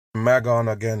Mag on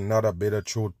again, another Bit of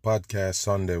Truth podcast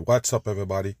Sunday. What's up,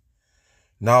 everybody?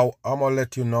 Now, I'm going to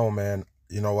let you know, man,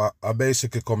 I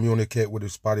basically communicate with the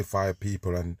Spotify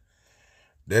people, and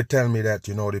they tell me that,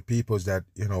 the peoples that,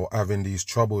 having these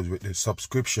troubles with the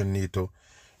subscription need to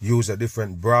use a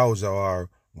different browser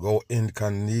or go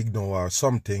incognito or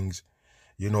some things.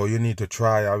 You need to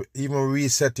try or even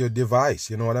reset your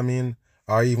device, you know what I mean?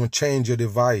 Or even change your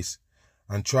device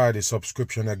and try the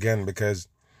subscription again, because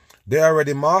they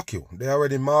already mark you. They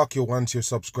already mark you once you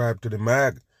subscribe to the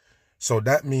mag. So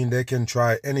that means they can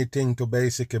try anything to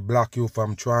basically block you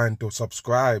from trying to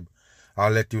subscribe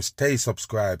or let you stay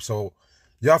subscribed. So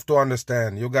you have to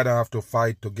understand, you gotta have to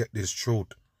fight to get this truth.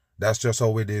 That's just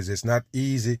how it is. It's not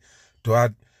easy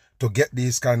to get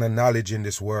these kind of knowledge in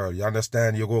this world. You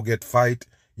understand? You go get fight,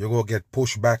 you go get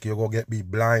pushed back, you go be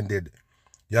blinded.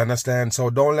 You understand?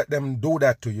 So don't let them do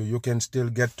that to you. You can still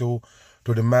get to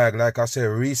the mag. Like I said,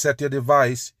 reset your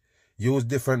device, use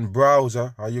different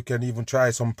browser, or you can even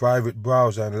try some private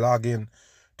browser and log in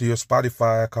to your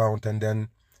Spotify account and then,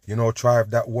 try if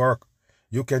that work.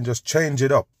 You can just change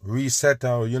it up, reset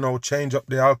or, change up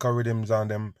the algorithms on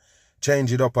them,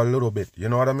 change it up a little bit, you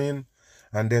know what I mean?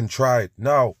 And then try it.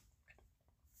 Now,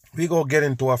 we go get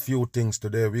into a few things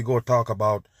today. We go talk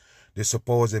about the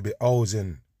supposed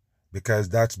housing, because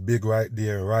that's big right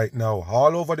there, right now,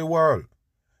 all over the world.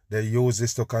 They use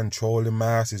this to control the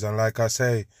masses. And like I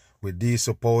say, with these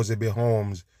supposed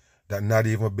homes that not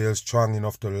even built strong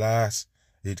enough to last,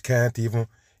 it can't even,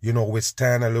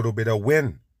 withstand a little bit of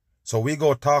wind. So we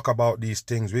go talk about these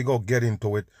things. We go get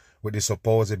into it with the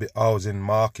supposed housing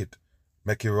market.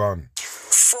 Make it run.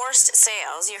 Forced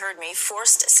sales, you heard me,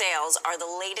 forced sales are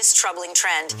the latest troubling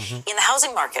trend in the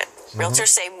housing market. Realtors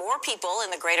say more people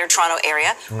in the Greater Toronto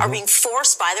area are being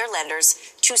forced by their lenders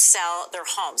to sell their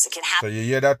homes. It can happen. So you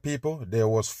hear that, people? They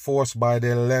was forced by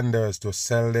their lenders to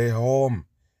sell their home,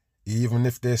 even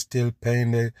if they're still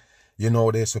paying their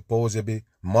supposed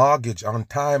mortgage on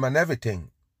time and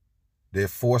everything. They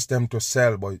forced them to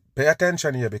sell. But pay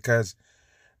attention here, because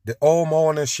the home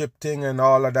ownership thing and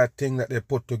all of that thing that they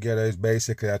put together is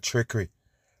basically a trickery.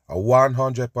 A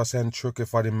 100% trickery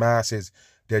for the masses.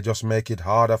 They just make it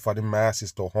harder for the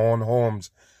masses to own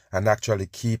homes and actually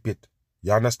keep it.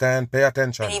 You understand? Pay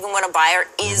attention. And even when a buyer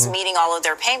is meeting all of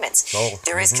their payments,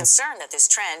 there is concern that this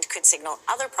trend could signal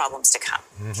other problems to come.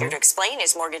 Here to explain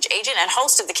is mortgage agent and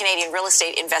host of the Canadian Real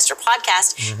Estate Investor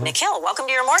Podcast, Nikhil. Welcome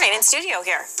to your morning in studio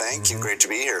here. Thank you. Great to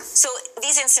be here. So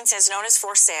these instances, known as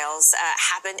forced sales,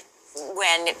 happen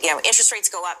when interest rates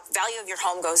go up, value of your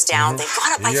home goes down. They've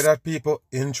gone up. You hear that, people?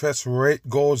 Interest rate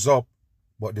goes up,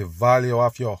 but the value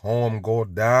of your home go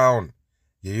down.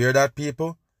 You hear that,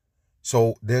 people?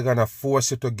 So they're going to force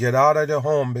you to get out of the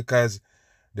home because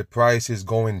the price is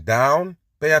going down.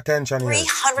 Pay attention here.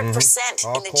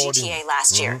 300% in the GTA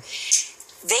last year.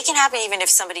 They can happen even if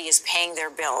somebody is paying their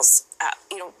bills.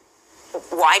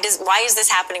 Why is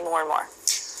this happening more and more?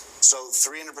 So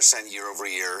 300% year over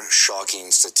year,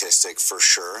 shocking statistic for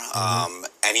sure.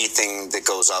 Anything that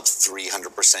goes up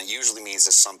 300% usually means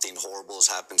that something horrible has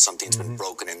happened, something's been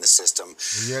broken in the system.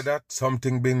 You hear that?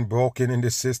 Something been broken in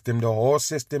the system. The whole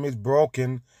system is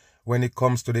broken when it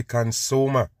comes to the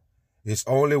consumer. It's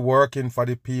only working for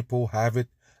the people who have it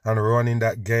and running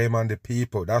that game on the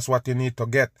people. That's what you need to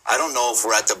get. I don't know if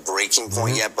we're at the breaking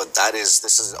point yet, but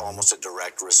this is almost a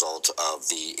direct result of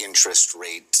the interest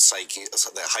rate cycle,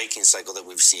 the hiking cycle that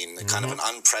we've seen, kind of an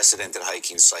unprecedented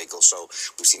hiking cycle. So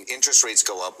we've seen interest rates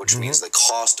go up, which means the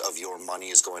cost of your money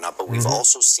is going up, but we've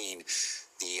also seen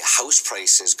the house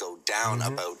prices go down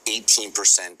about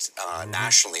 18%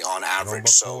 nationally on average.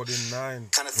 So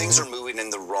kind of things are moving in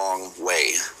the wrong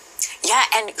way. Yeah,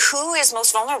 and who is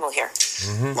most vulnerable here?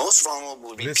 Most vulnerable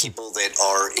would be people that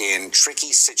are in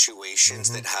tricky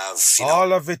situations that have,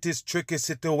 all of it is tricky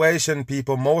situation,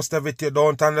 people. Most of it you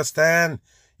don't understand.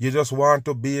 You just want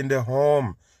to be in the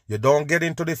home. You don't get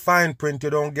into the fine print. You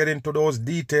don't get into those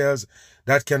details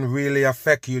that can really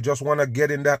affect you. You just want to get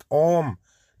in that home.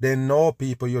 They know,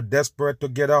 people, you're desperate to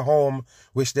get a home,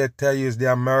 which they tell you is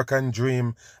the American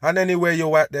dream. And anywhere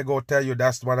you at, they go tell you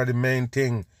that's one of the main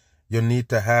things. You need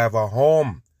to have a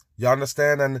home. You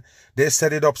understand? And they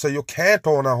set it up so you can't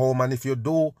own a home. And if you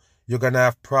do, you're going to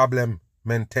have problem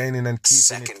maintaining and keeping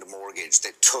second mortgage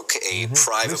that took a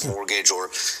private mortgage or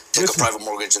took a private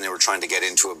mortgage and they were trying to get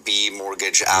into a B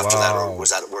mortgage after that, or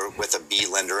was that with a B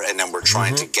lender, and then we're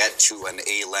trying to get to an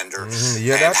A lender and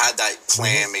had that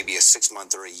plan, maybe a 6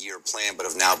 month or a year plan, but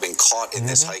have now been caught in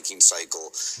this hiking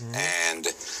cycle. And,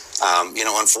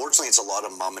 unfortunately, it's a lot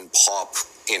of mom and pop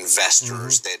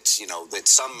investors that, you know, that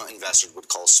some investors would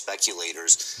call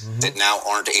speculators that now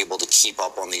aren't able to keep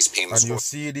up on these payments. And you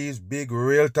see these big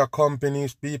realtor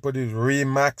companies, people, these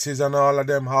Remaxes and all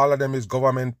of them is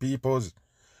government peoples.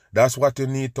 That's what you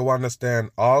need to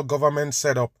understand. All government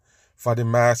set up for the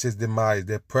masses' demise.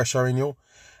 They're pressuring you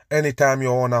anytime you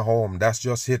own a home. That's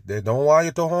just it. They don't want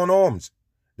you to own homes.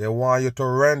 They want you to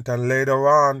rent, and later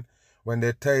on, when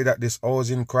they tell you that this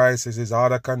housing crisis is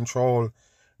out of control,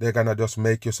 they're going to just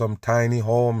make you some tiny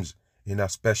homes in a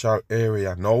special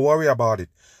area. No worry about it.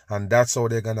 And that's how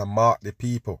they're going to mark the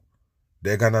people.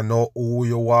 They're going to know who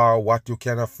you are, what you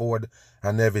can afford,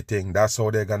 and everything. That's how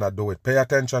they're going to do it. Pay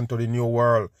attention to the new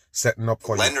world setting up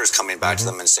for lenders coming back to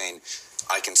them and saying,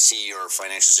 I can see your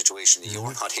financial situation, that you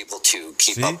are not able to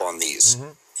keep up on these.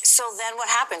 So then what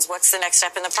happens? What's the next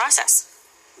step in the process?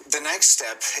 The next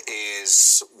step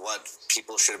is what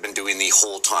people should have been doing the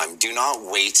whole time. Do not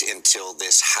wait until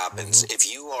this happens.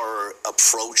 If you are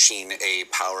approaching a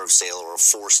power of sale or a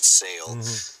forced sale,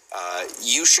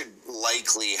 you should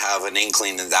likely have an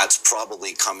inkling that that's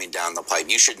probably coming down the pipe.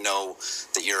 You should know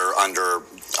that you're under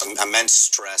immense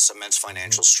stress, immense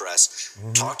financial stress.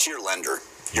 Talk to your lender.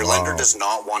 Your lender does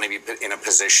not want to be in a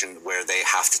position where they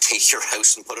have to take your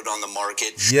house and put it on the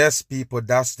market. Yes, people,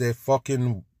 that's their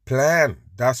fucking plan.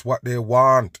 That's what they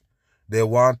want. They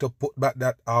want to put back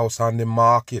that house on the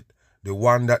market. The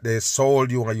one that they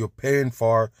sold you and you're paying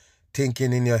for,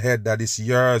 thinking in your head that it's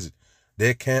yours.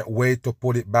 They can't wait to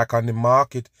put it back on the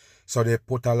market, so they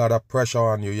put a lot of pressure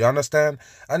on you. You understand?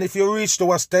 And if you reach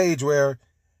to a stage where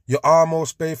you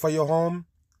almost pay for your home,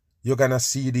 you're going to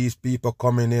see these people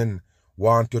coming in,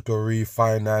 want you to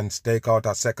refinance, take out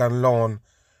a second loan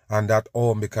on that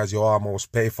home because you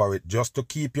almost pay for it, just to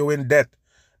keep you in debt.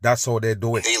 That's how they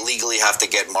do it. They legally have to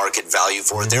get market value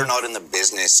for it. They're not in the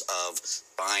business of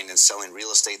buying and selling real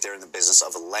estate. They're in the business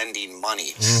of lending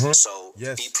money. So be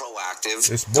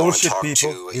proactive. It's bullshit,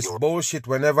 people. It's bullshit.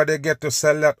 Whenever they get to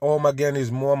sell that home again, it's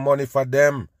more money for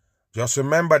them. Just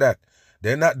remember that.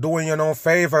 They're not doing you no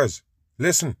favors.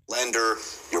 Listen. Lender,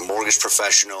 your mortgage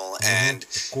professional, and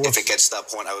if it gets to that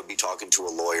point, I would be talking to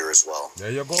a lawyer as well. There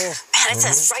you go. Man, it's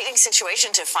a frightening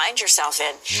situation to find yourself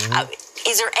in.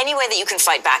 Is there any way that you can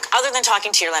fight back other than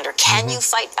talking to your lender? Can you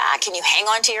fight back? Can you hang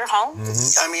on to your home?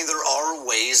 I mean, there are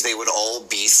ways. They would all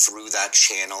be through that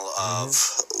channel of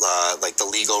like the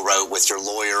legal route with your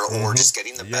lawyer, or just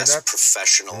getting the best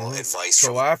professional advice.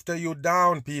 So after you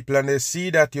down people and they see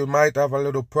that you might have a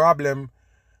little problem,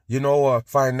 you know,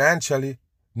 financially,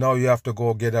 now you have to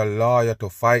go get a lawyer to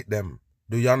fight them.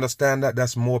 Do you understand that?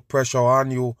 That's more pressure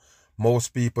on you. Most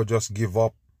people just give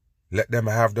up. Let them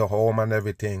have the home and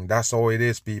everything. That's how it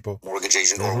is, people. Mortgage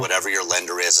agent or whatever your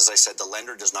lender is. As I said, the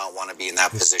lender does not want to be in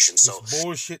that position. So it's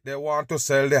bullshit. They want to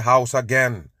sell the house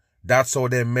again. That's how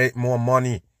they make more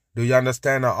money. Do you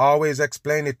understand? I always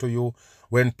explain it to you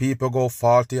when people go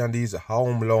faulty on these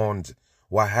home loans.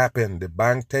 What happened? The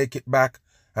bank take it back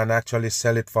and actually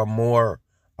sell it for more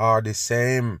or the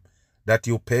same that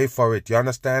you pay for it. You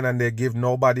understand? And they give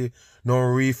nobody no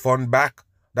refund back.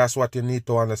 That's what you need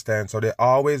to understand. So they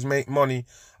always make money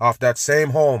off that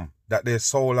same home that they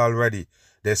sold already.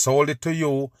 They sold it to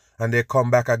you and they come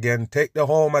back again, take the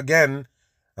home again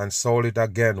and sold it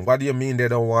again. What do you mean they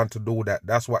don't want to do that?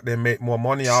 That's what they make more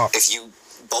money off. If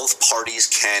both parties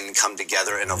can come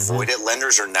together and avoid it.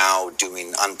 Lenders are now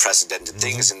doing unprecedented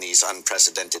things in these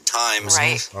unprecedented times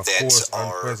that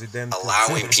are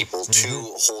allowing people to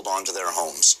hold on to their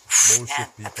homes. Yeah,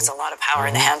 that puts a lot of power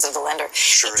in the hands of the lender.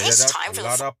 Sure, it takes time for a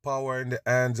lot of power in the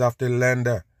hands of the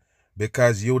lender,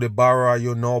 because you, the borrower,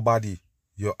 you're nobody.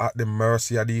 You're at the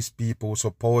mercy of these people who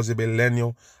supposedly lend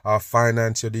you or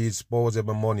finance you these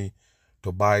disposable money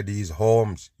to buy these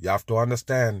homes. You have to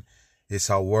understand, it's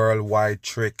a worldwide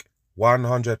trick.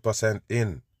 100%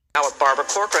 in. Now with Barbara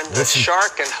Corcoran, the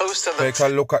shark and host of the... Take a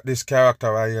look at this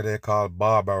character right here they call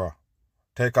Barbara.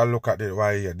 Take a look at it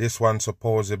right here. This one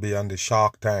supposed to be on the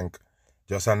Shark Tank.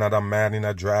 Just another man in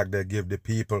a drag they give the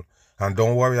people. And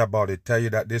don't worry about it. Tell you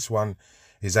that this one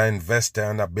is an investor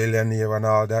and a billionaire and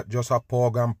all that. Just a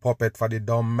program puppet for the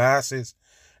dumb masses.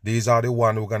 These are the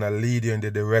ones who are going to lead you in the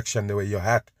direction the way you're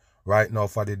at right now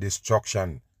for the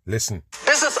destruction. Listen.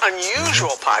 Business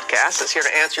Unusual podcast is here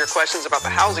to answer your questions about the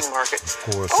housing market. Of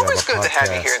course, always good to have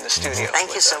you here in the studio.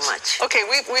 Thank you so much. Okay,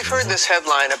 we've heard this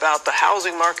headline about the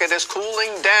housing market is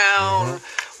cooling down.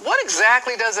 What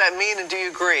exactly does that mean, and do you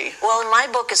agree? Well, in my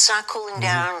book, it's not cooling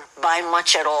down by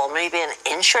much at all, maybe an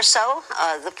inch or so.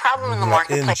 The problem in the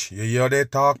marketplace... You hear they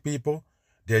talk, people?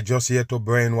 They're just here to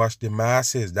brainwash the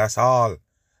masses, that's all.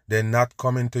 They're not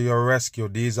coming to your rescue.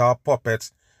 These are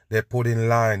puppets they put in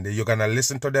line. You're going to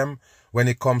listen to them when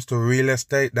it comes to real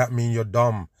estate, that means you're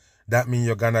dumb. That means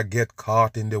you're going to get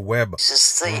caught in the web.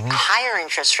 The higher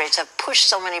interest rates have pushed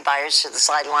so many buyers to the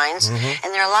sidelines,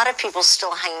 and there are a lot of people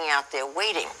still hanging out there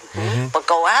waiting. But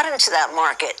go out into that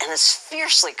market, and it's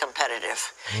fiercely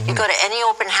competitive. You go to any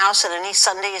open house at any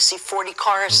Sunday, you see 40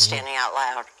 cars standing out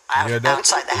loud.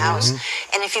 Outside the house.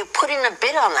 And if you put in a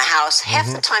bid on the house,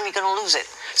 half the time you're going to lose it.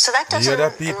 So that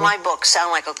doesn't, in my book,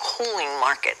 sound like a cooling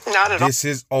market. Not at all. This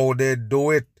is how they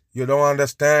do it. You don't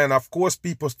understand. Of course,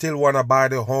 people still want to buy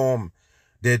the home.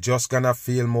 They're just going to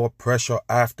feel more pressure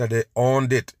after they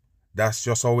owned it. That's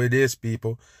just how it is,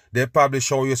 people. They probably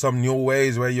show you some new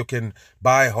ways where you can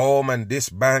buy home and this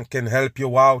bank can help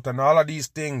you out and all of these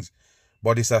things.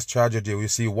 But it's a tragedy. You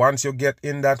see, once you get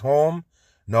in that home,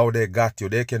 now they got you.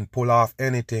 They can pull off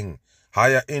anything.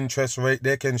 Higher interest rate,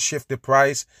 they can shift the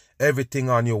price, everything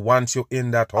on you once you're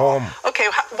in that home. Okay,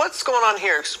 what's going on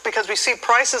here? Because we see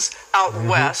prices out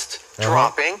west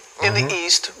dropping, in the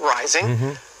east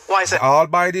rising. Why is that? All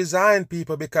by design,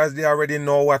 people, because they already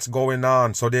know what's going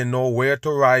on. So they know where to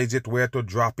rise it, where to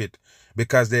drop it,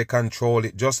 because they control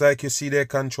it. Just like you see they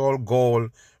control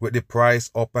gold with the price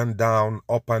up and down,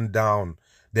 up and down.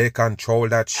 They control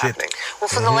that shit. Well,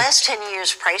 for the last 10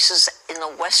 years, prices in the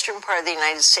western part of the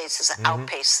United States has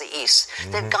outpaced the east.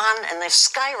 They've gone and they've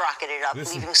skyrocketed up,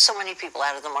 leaving so many people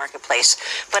out of the marketplace.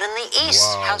 But in the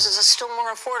east, houses are still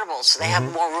more affordable, so they have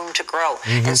more room to grow.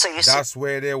 And so you That's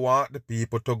where they want the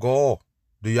people to go.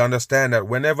 Do you understand that?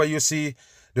 Whenever you see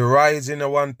the rise in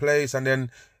one place and then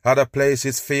other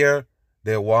places fear,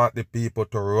 they want the people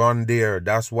to run there.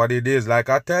 That's what it is. Like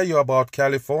I tell you about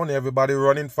California, everybody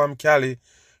running from Cali,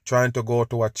 trying to go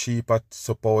to a cheaper,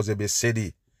 supposedly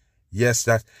city. Yes,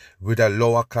 that with a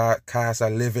lower cost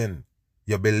of living.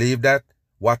 You believe that?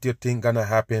 What you think gonna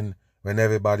happen when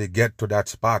everybody get to that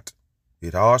spot?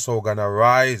 It also gonna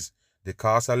rise. The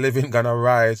cost of living gonna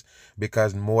rise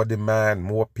because more demand,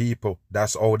 more people.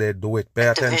 That's how they do it. Pay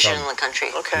attention. division in the country.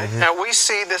 Okay. Now, we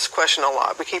see this question a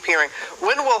lot. We keep hearing,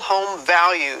 when will home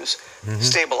values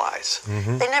stabilize?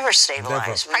 They never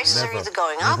stabilize. Prices are either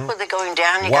going up or they're going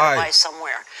down. You Why? got to buy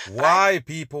somewhere. Why,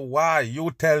 people? Why?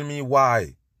 You tell me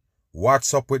why.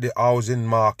 What's up with the housing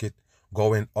market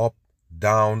going up,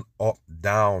 down, up,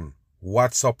 down?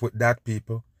 What's up with that,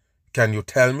 people? Can you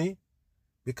tell me?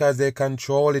 Because they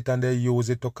control it and they use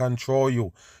it to control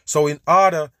you. So in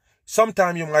order,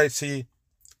 sometimes you might see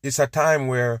it's a time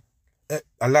where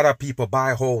a lot of people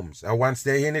buy homes. And once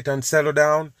they're in it and settle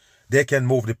down, they can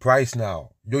move the price now.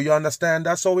 Do you understand?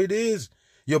 That's how it is.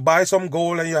 You buy some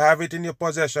gold and you have it in your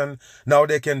possession. Now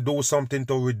they can do something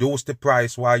to reduce the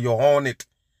price while you own it.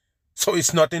 So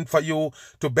it's nothing for you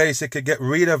to basically get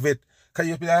rid of it. Can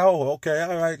you be like, oh, okay,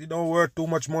 all right, it don't worth too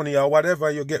much money or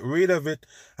whatever, you get rid of it,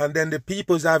 and then the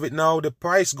peoples have it now, the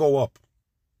price go up.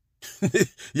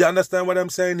 You understand what I'm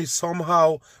saying? It's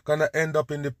somehow gonna end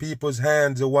up in the people's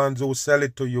hands, the ones who sell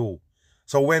it to you.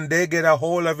 So when they get a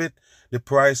hold of it, the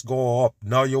price go up.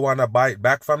 Now you wanna buy it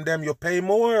back from them, you pay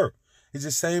more. It's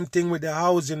the same thing with the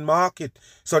housing market.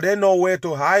 So they know where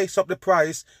to hike up the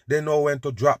price, they know when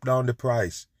to drop down the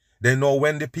price. They know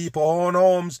when the people own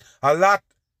homes a lot.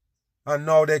 And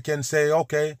now they can say,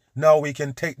 okay, now we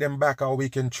can take them back, or we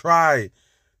can try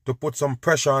to put some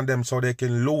pressure on them so they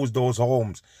can lose those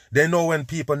homes. They know when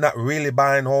people not really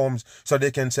buying homes, so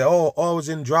they can say, oh,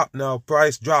 housing drop now,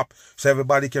 price drop, so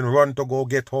everybody can run to go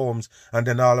get homes, and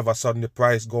then all of a sudden the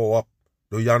price go up.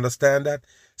 Do you understand that?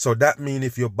 So that means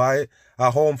if you buy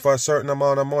a home for a certain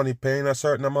amount of money, paying a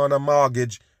certain amount of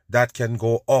mortgage, that can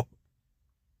go up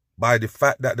by the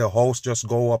fact that the house just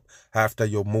go up after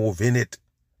you move in it.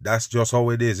 That's just how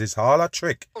it is. It's all a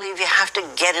trick. I believe you have to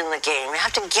get in the game. You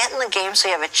have to get in the game so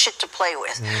you have a chit to play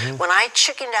with. When I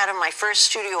chickened out of my first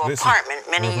studio apartment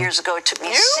many years ago, it took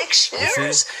me 6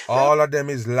 years. All of them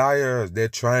is liars. They're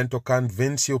trying to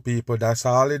convince you people. That's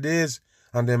all it is.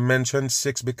 And they mentioned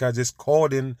 6 because it's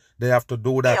coding. They have to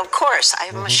do that. Yeah, of course.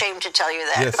 I'm ashamed to tell you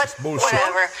that. Yes, but it's bullshit.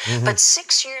 whatever. But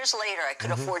 6 years later, I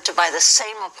could afford to buy the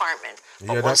same apartment.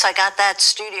 But once I got that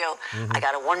studio, I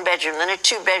got a 1-bedroom, then a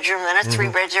 2-bedroom, then a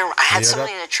 3-bedroom. I had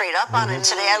something to trade up on, and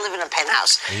today I live in a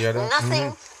penthouse.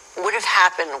 Nothing would have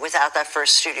happened without that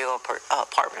first studio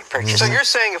apartment purchase. So you're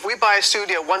saying if we buy a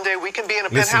studio, one day we can be in a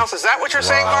penthouse? Is that what you're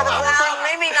saying, Barbara? Well,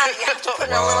 maybe not. You have to put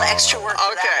in a little extra work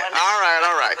for that one.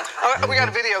 All right. We got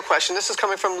a video question. This is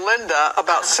coming from Linda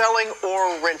about selling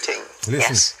or renting.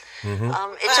 Yes.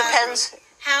 It depends.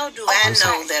 How do I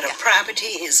know that a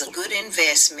property is a good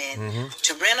investment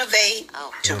to renovate,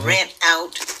 to rent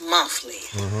out monthly?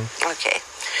 Okay.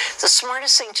 The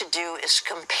smartest thing to do is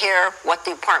compare what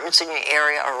the apartments in your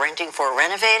area are renting for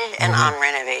renovated and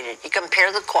unrenovated. You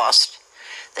compare the cost.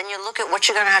 then you look at what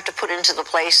you're going to have to put into the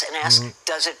place and ask,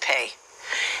 does it pay?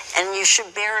 And you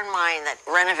should bear in mind that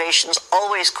renovations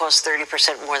always cost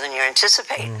 30% more than you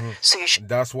anticipate. So you should.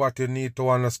 That's what you need to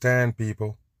understand,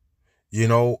 people. You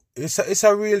know, it's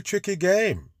a real tricky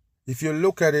game. If you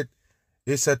look at it,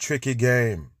 it's a tricky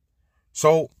game.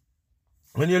 So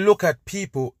when you look at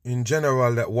people in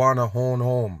general that want to own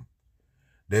home,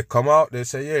 they come out, they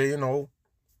say, yeah, you know,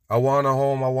 I want a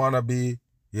home, I want to be,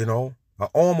 you know, a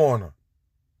homeowner.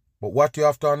 But what you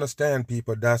have to understand,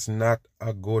 people, that's not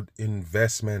a good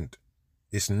investment.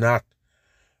 It's not.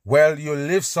 Well, you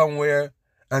live somewhere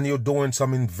and you're doing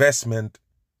some investment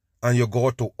and you go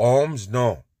to homes?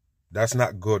 No, that's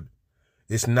not good.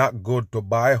 It's not good to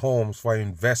buy homes for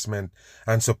investment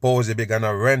and supposedly going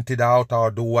to rent it out or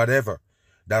do whatever.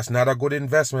 That's not a good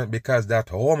investment because that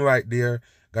home right there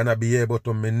going to be able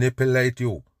to manipulate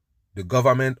you. The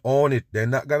government own it. They're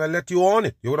not going to let you own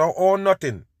it. You don't own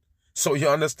nothing. So you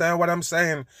understand what I'm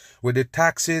saying? With the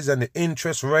taxes and the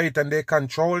interest rate and they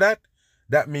control that,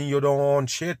 that means you don't own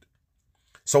shit.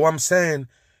 So I'm saying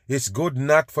it's good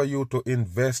not for you to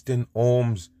invest in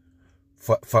homes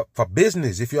for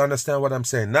business, if you understand what I'm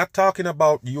saying. Not talking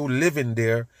about you living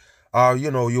there or,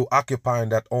 you know, you occupying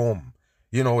that home.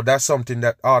 You know, that's something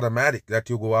that automatic that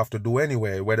you go have to do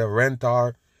anyway, whether rent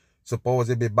or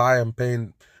supposedly buy and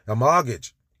paying a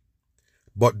mortgage.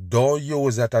 But don't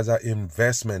use that as an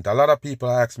investment. A lot of people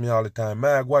ask me all the time,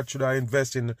 Mag, what should I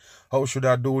invest in? How should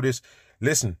I do this?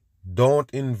 Listen, don't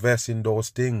invest in those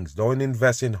things. Don't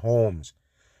invest in homes.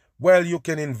 Well, you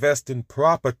can invest in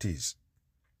properties.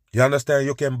 You understand?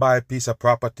 You can buy a piece of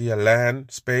property, a land,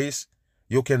 space.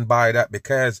 You can buy that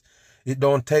because it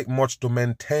don't take much to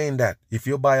maintain that. If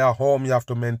you buy a home, you have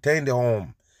to maintain the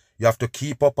home. You have to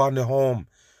keep up on the home.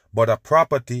 But a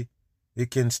property,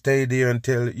 it can stay there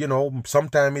until, you know,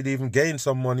 sometime it even gains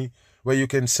some money where you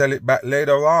can sell it back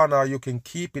later on or you can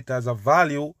keep it as a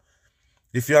value,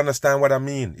 if you understand what I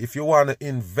mean. If you want to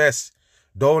invest,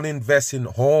 don't invest in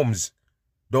homes.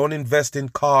 Don't invest in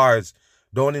cars.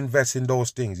 Don't invest in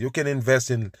those things. You can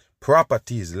invest in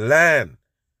properties, land.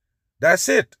 That's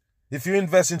it. If you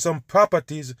invest in some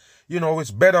properties, you know,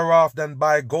 it's better off than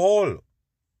buy gold.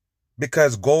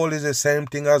 Because gold is the same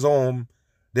thing as home.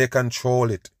 They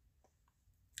control it.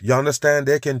 You understand?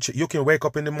 You can wake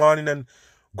up in the morning and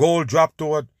gold drop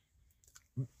to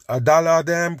 $1 a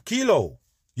damn kilo.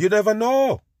 You never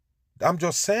know. I'm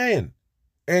just saying.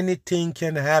 Anything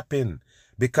can happen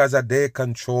because of they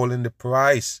controlling the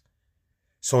price.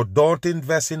 So don't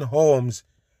invest in homes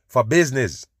for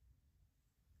business.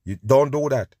 You don't do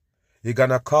that. It's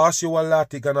going to cost you a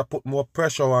lot. It's going to put more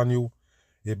pressure on you.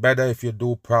 It's better if you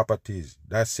do properties.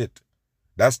 That's it.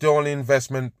 That's the only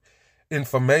investment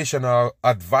information or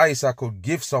advice I could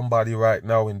give somebody right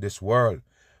now in this world.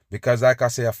 Because like I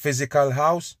say, a physical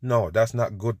house, no, that's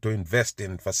not good to invest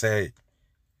in for say.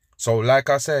 So like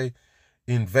I say,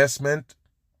 investment,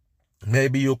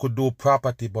 maybe you could do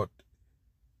property, but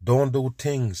don't do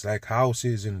things like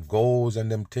houses and goals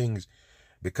and them things.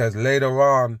 Because later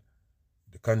on,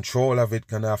 the control of it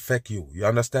can affect you. You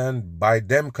understand? By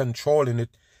them controlling it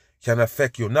can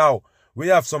affect you. Now, we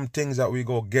have some things that we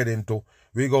go get into.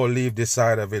 We go leave this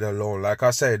side of it alone. Like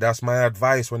I say, that's my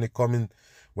advice when it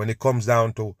comes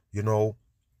down to, you know,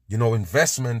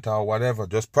 investment or whatever,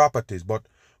 just properties. But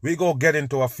we go get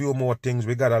into a few more things.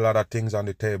 We got a lot of things on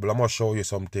the table. I'm going to show you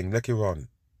something. Let it run.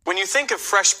 When you think of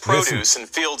fresh produce and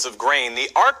fields of grain, the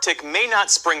Arctic may not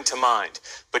spring to mind.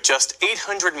 But just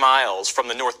 800 miles from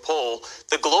the North Pole,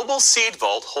 the Global Seed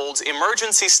Vault holds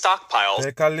emergency stockpiles.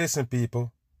 Take a listen,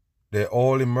 people. They're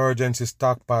all emergency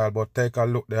stockpile, but take a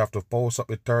look. They have to post up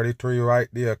the 33 right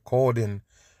there, coding,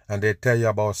 and they tell you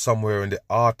about somewhere in the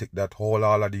Arctic that hold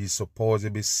all of these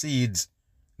supposedly seeds.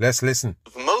 Let's listen.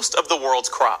 Most of the world's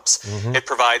crops. It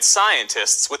provides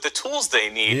scientists with the tools they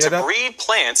need to breed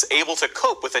plants able to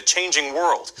cope with a changing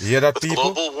world. With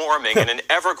global warming and an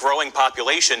ever-growing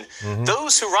population,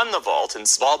 those who run the vault in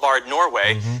Svalbard,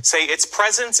 Norway, say its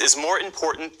presence is more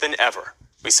important than ever.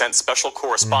 We sent special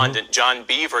correspondent John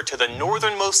Beaver to the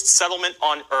northernmost settlement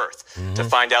on Earth to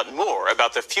find out more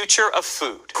about the future of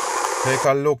food. Take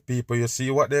a look, people. You see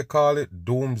what they call it?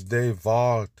 Doomsday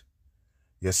Vault.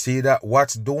 You see that?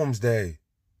 What's Doomsday?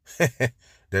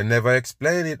 They never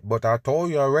explain it, but I told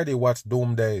you already what's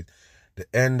Doomsday. The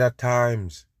end of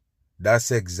times. That's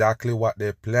exactly what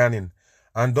they're planning.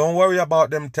 And don't worry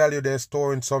about them tell you they're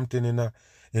storing something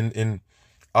in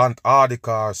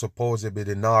Antarctica or supposedly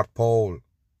the North Pole.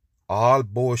 All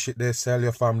bullshit they sell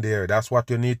you from there. That's what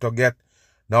you need to get.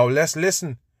 Now let's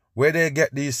listen where they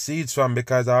get these seeds from,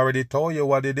 because I already told you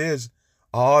what it is.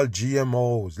 All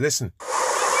GMOs. Listen.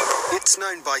 It's It's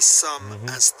known by some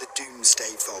as the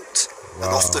Doomsday Vault,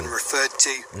 and often referred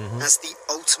to as the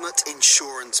ultimate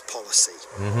insurance policy.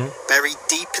 Buried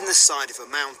deep in the side of a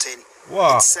mountain,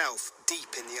 itself deep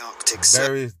in the Arctic.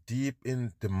 Buried deep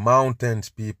in the mountains,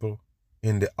 people,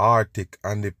 in the Arctic,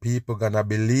 and the people gonna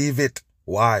believe it.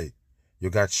 Why? You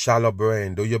got shallow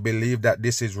brain. Do you believe that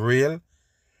this is real?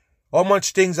 How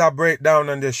much things are break down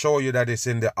and they show you that it's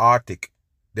in the Arctic?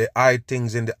 They hide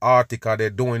things in the Arctic, or they're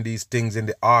doing these things in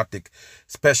the Arctic.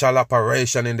 Special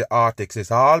operation in the Arctic. It's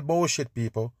all bullshit,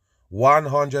 people.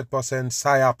 100%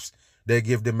 psyops they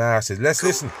give the masses. Let's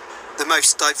listen. The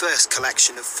most diverse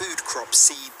collection of food crop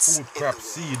seeds Food crop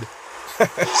seed.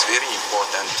 It's very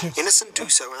important. Innocent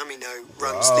Duso Amino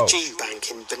runs the Gene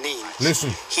Bank in Benin.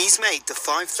 Listen. He's made the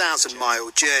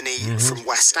 5,000-mile journey from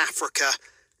West Africa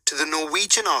to the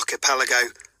Norwegian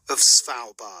archipelago of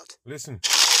Svalbard. Listen.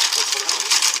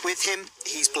 With him,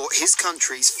 he's bought his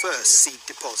country's first seed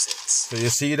deposits. So you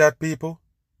see that, people?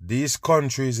 These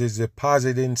countries is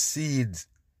depositing seeds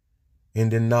in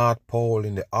the North Pole,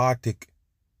 in the Arctic,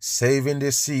 saving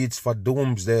the seeds for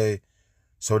doomsday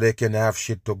so they can have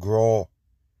shit to grow.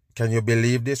 Can you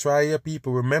believe this right here,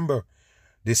 people? Remember,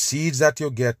 the seeds that you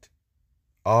get,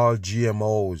 all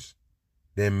GMOs.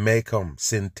 They make them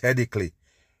synthetically.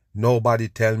 Nobody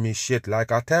tell me shit.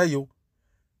 Like I tell you,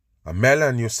 a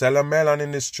melon, you sell a melon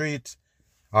in the street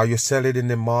or you sell it in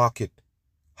the market.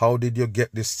 How did you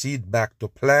get the seed back to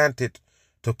plant it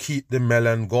to keep the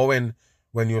melon going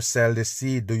when you sell the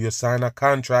seed? Do you sign a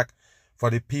contract for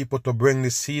the people to bring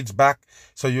the seeds back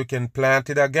so you can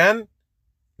plant it again?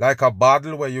 Like a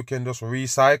bottle where you can just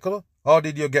recycle? How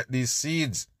did you get these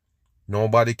seeds?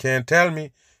 Nobody can tell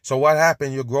me. So what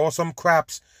happened? You grow some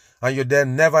crops and you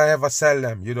then never ever sell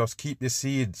them. You just keep the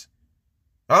seeds.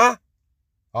 Huh?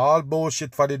 All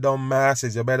bullshit for the dumb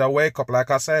masses. You better wake up,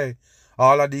 like I say.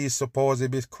 All of these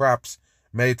supposed crops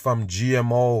made from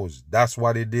GMOs. That's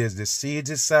what it is. The seeds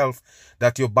itself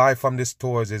that you buy from the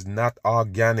stores is not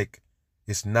organic.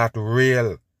 It's not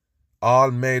real.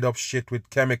 All made up shit with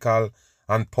chemical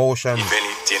and potions. If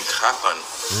anything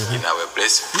happen in our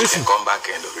place, we can come back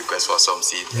and request for some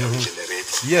seed and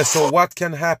regenerate. Yeah, so what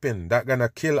can happen? That gonna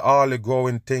kill all the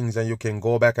growing things and you can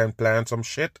go back and plant some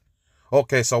shit?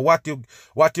 Okay, so what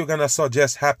you gonna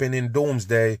suggest happen in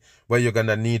Doomsday where you're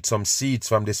gonna need some seeds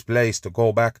from this place to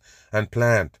go back and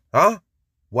plant? Huh?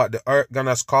 What, the earth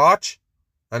gonna scorch?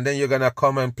 And then you're gonna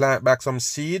come and plant back some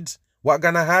seeds? What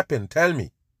gonna happen? Tell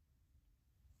me.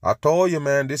 I told you,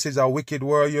 man, this is a wicked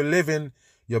world you live in.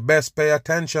 You best pay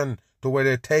attention to where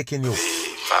they're taking you.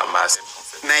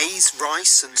 Maize,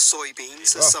 rice, and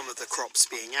soybeans are some of the crops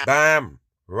being added. Bam!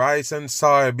 Rice and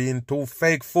soybean, two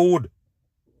fake food.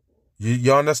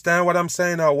 You understand what I'm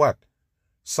saying or what?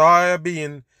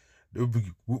 Soybean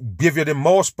give you the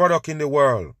most product in the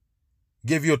world.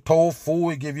 Give you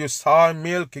tofu, give you soy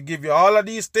milk, give you all of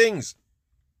these things.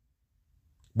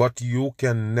 But you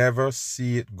can never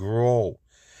see it grow.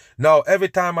 Now, every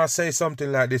time I say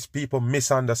something like this, people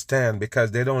misunderstand because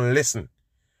they don't listen.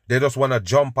 They just want to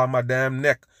jump on my damn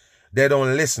neck. They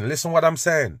don't listen. Listen what I'm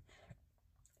saying.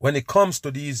 When it comes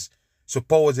to these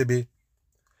supposedly,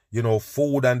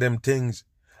 food and them things,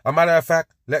 a matter of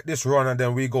fact, let this run and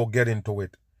then we go get into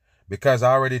it. Because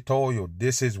I already told you,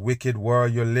 this is wicked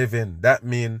world you live in. That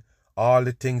means all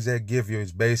the things they give you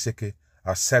is basically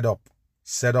a setup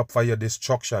for your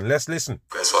destruction. Let's listen.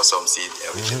 Request for some seed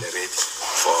and regenerate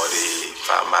for the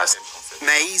farmers.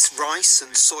 Maize, rice,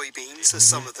 and soybeans are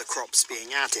some of the crops being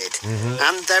added,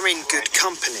 and they're in good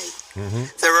company.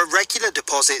 There are regular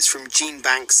deposits from gene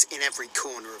banks in every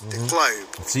corner of the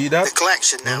globe. See that? The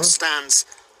collection now stands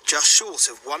just short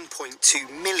of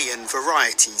 1.2 million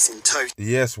varieties in total.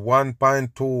 Yes,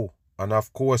 1.2. And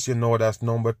of course, that's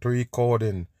number 3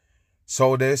 coding.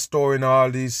 So they're storing all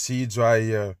these seeds right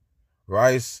here.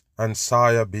 Rice and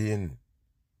soya bean.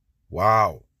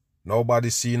 Wow. Nobody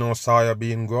see no soya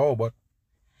bean grow, but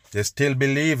they still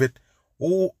believe it.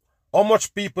 How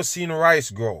much people seen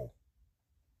rice grow?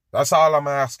 That's all I'm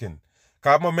asking.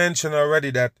 Because I mentioned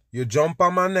already that you jump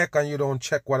on my neck and you don't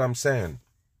check what I'm saying.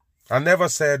 I never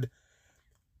said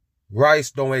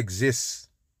rice don't exist.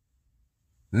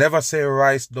 Never say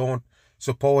rice don't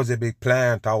supposedly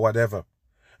plant or whatever.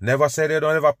 Never say they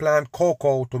don't ever plant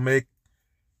cocoa to make,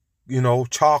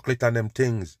 chocolate and them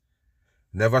things.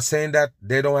 Never saying that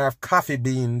they don't have coffee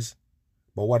beans.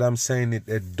 But what I'm saying is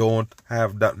they don't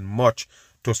have that much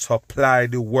to supply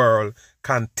the world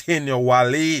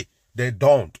continually. They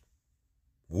don't.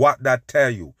 What that tell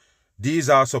you? These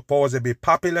are supposed to be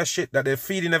popular shit that they're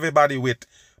feeding everybody with.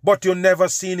 But you never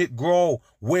seen it grow.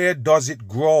 Where does it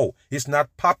grow? It's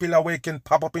not popular where it can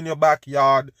pop up in your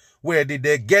backyard. Where did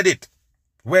they get it?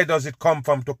 Where does it come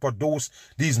from to produce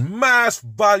these mass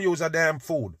values of damn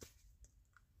food?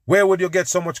 Where would you get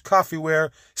so much coffee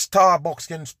where Starbucks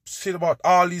can sit about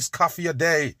all these coffee a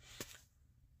day?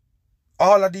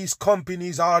 All of these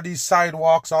companies, all these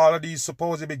sidewalks, all of these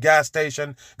supposedly gas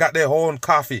stations got their own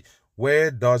coffee.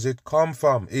 Where does it come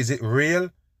from? Is it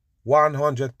real?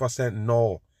 100%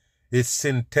 no. It's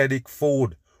synthetic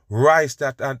food. Rice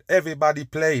that on everybody's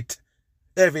plate.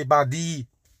 Everybody.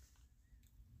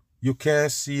 You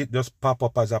can't see it just pop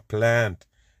up as a plant.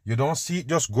 You don't see it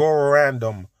just grow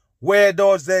random. Where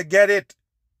does they get it?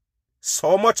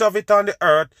 So much of it on the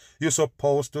earth, you're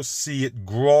supposed to see it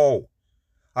grow.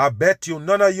 I bet you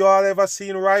none of y'all ever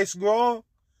seen rice grow,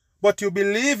 but you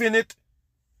believe in it.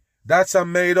 That's a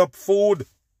made-up food.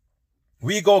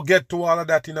 We go get to all of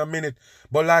that in a minute.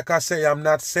 But like I say, I'm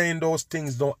not saying those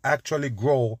things don't actually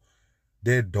grow.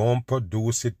 They don't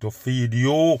produce it to feed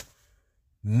you.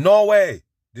 No way.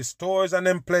 The stores and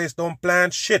them places don't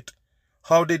plant shit.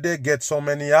 How did they get so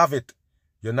many of it?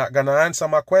 You're not going to answer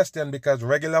my question because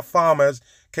regular farmers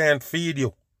can't feed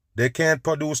you. They can't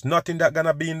produce nothing that's going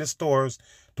to be in the stores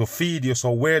to feed you.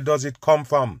 So where does it come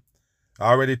from?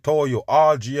 I already told you,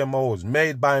 all GMOs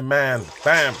made by man.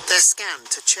 Bam. They're scanned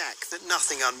to check that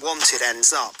nothing unwanted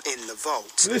ends up in the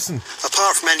vault. Listen.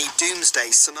 Apart from any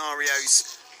doomsday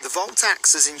scenarios, the vault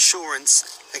acts as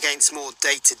insurance against more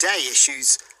day-to-day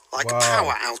issues like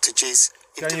power outages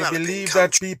in Can you developing believe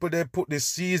countries. that people, they put the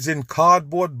seeds in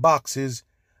cardboard boxes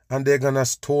and they're going to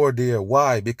store there?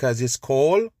 Why? Because it's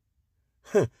cold?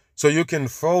 So you can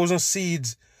frozen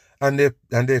seeds and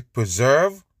they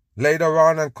preserve later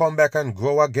on and come back and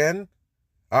grow again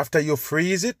after you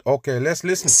freeze it? Okay, let's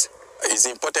listen. It's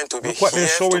important to be Look what here they're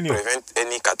to showing you. prevent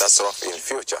any catastrophe in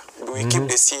future. We keep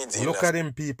the seeds in Look the at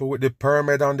them people with the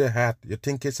pyramid on their hat. You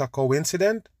think it's a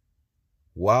coincidence?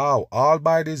 Wow, all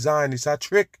by design. It's a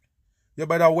trick. You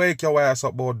better wake your ass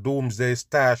up about doomsday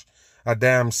stash a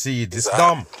damn seed. It's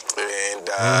dumb.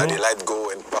 And the light go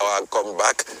and power come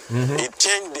back. It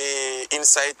change the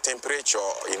inside temperature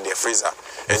in the freezer.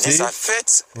 And this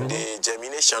affects the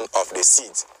germination of the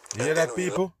seeds. You hear that,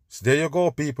 people? There you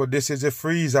go, people. This is a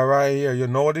freezer right here. You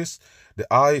notice the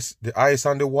ice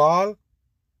on the wall?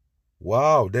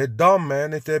 Wow, they're dumb,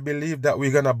 man, if they believe that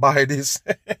we're gonna buy this.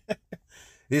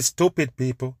 It's stupid,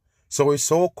 people. So it's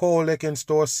so cold they can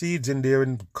store seeds in there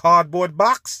in cardboard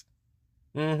box.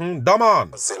 Dumb on.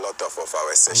 It's a lot of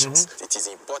our sessions. It is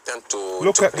important to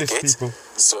Look at this, duplicate people.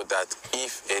 so that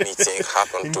if anything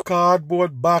happens In to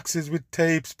cardboard boxes with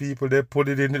tapes, people, they put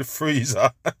it in the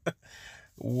freezer.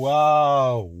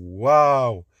 Wow.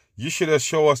 You should have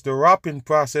shown us the wrapping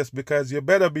process because you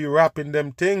better be wrapping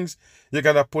them things. You're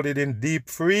going to put it in deep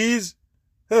freeze?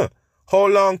 How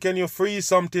long can you freeze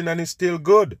something and it's still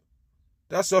good?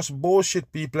 That's just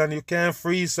bullshit, people, and you can't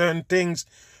freeze certain things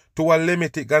to a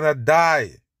limit. It's going to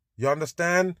die. You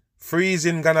understand?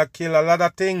 Freezing going to kill a lot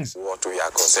of things. what we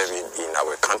are conserving in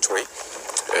our country,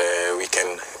 we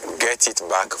can get it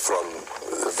back from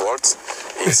the vault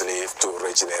easily to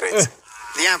regenerate.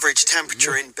 The average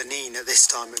temperature in Benin at this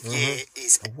time of year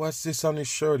is What's this on his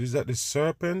shirt? Is that the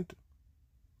serpent?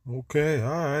 Okay, all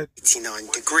right. 89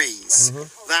 degrees.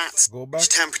 That's Go back.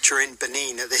 temperature in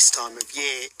Benin at this time of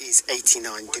year is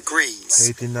 89 degrees.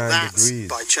 89 that, degrees.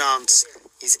 by chance,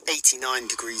 is 89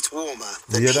 degrees warmer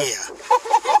than hear that? here.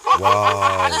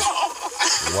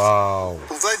 Wow.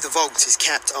 Although the vault is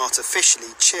kept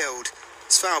artificially chilled,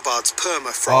 Svalbard's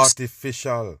permafrost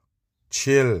Artificial.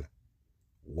 Chill.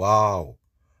 Wow.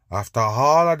 After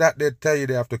all of that, they tell you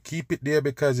they have to keep it there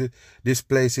because this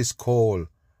place is cold.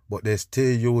 But they're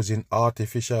still using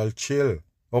artificial chill.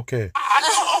 Okay.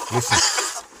 Listen.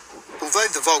 Although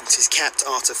the vault is kept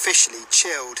artificially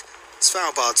chilled,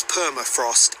 Svalbard's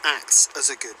permafrost acts as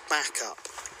a good backup.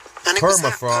 And it was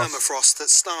that permafrost that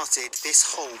started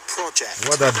this whole project.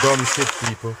 What a dumb shit,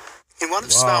 people. In one of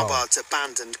Svalbard's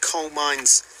abandoned coal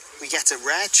mines, we get a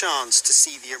rare chance to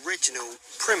see the original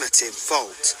primitive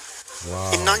vault.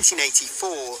 Wow. In 1984,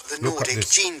 the Look at Nordic this.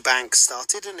 Gene Bank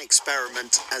started an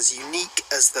experiment as unique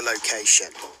as the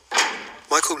location.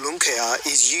 Michael Lunkea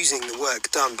is using the work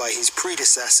done by his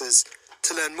predecessors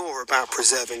to learn more about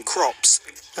preserving crops.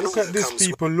 And Look all at that this, comes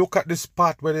people. Look at the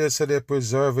spot where they say they're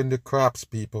preserving the crops,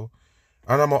 people.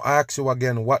 And I'm going to ask you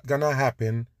again, what going to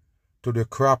happen to the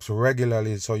crops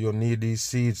regularly so you need these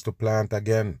seeds to plant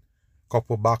again?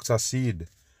 Couple box of seed.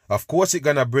 Of course, it's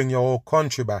going to bring your whole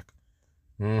country back.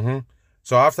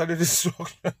 So after the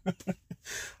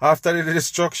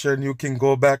destruction, you can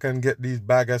go back and get these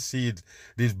bag of seeds,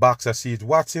 these box of seeds.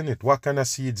 What's in it? What kind of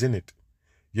seeds in it?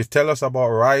 You tell us about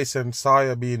rice and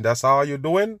soya bean. That's all you're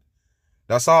doing?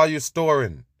 That's all you're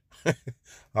storing?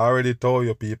 I already told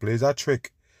you people, it's a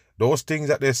trick. Those things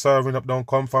that they're serving up don't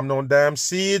come from no damn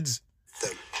seeds.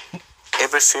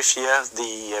 Every 5th year,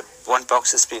 the one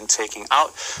box is being taken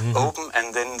out, open,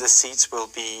 and then the seeds will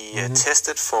be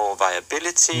tested for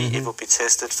viability. It will be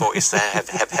tested for if there have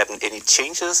happened any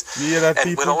changes.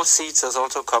 And with all seeds, there's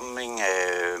also coming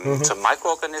some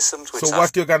microorganisms. So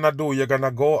what you're going to do, you're going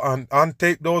to go and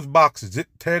untake those boxes,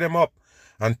 tear them up,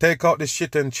 and take out the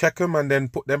shit and check them, and then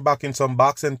put them back in some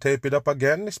box and tape it up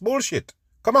again. It's bullshit.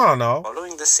 Come on now.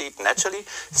 Following the seed naturally.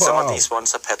 Some of these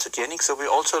ones are pathogenic, so we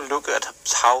also look at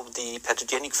how the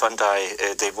pathogenic fungi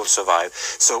they will survive.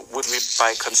 So would we,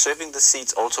 by conserving the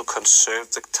seeds, also conserve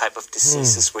the type of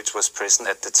diseases which was present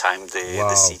at the time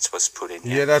the seeds was put in?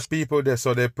 Yeah, that people there,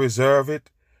 so they preserve it,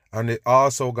 and it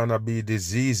also gonna be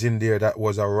disease in there that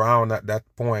was around at that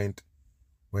point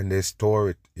when they store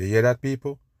it. You hear that,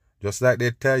 people? Just like they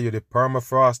tell you, the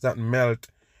permafrost that melt,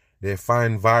 they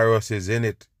find viruses in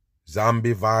it.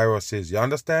 Zombie viruses, you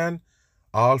understand?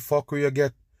 All fuckery you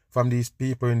get from these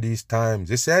people in these times.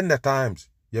 It's end the times.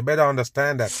 You better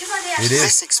understand that. It is.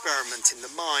 This experiment in the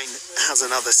mine has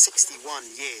another 61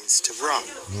 years to run.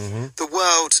 The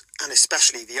world, and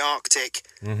especially the Arctic,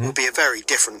 will be a very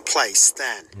different place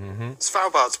then.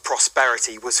 Svalbard's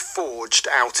prosperity was forged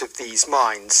out of these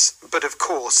mines. But of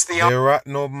course, there are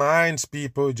no mines,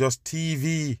 people, just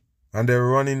TV. And they're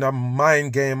running a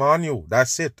mind game on you.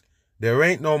 That's it. There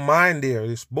ain't no mine there.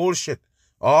 It's bullshit.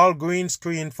 All green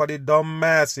screen for the dumb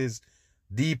masses.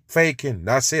 Deep faking.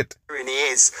 That's it.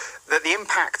 Is that the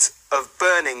impact of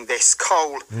burning this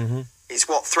coal is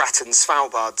what threatens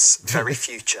Svalbard's very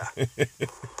future.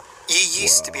 You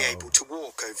used to be able to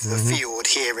walk over the fjord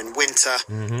here in winter,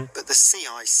 but the sea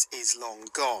ice is long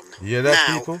gone. Yeah, that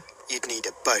now, people? You'd need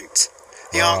a boat.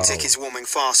 The Arctic is warming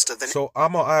faster than... So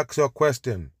I'm going to ask you a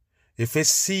question. If it's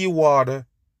seawater,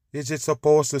 is it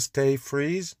supposed to stay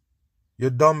freeze? You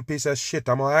dumb piece of shit.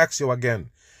 I'm going to ask you again.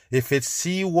 If it's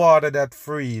seawater that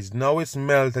freeze, now it's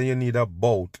melt and you need a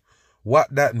boat,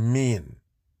 what that mean?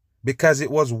 Because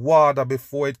it was water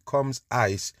before it comes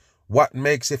ice. What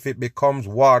makes if it becomes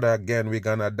water again, we're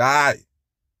going to die?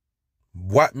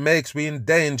 What makes we in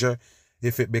danger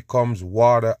if it becomes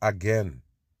water again?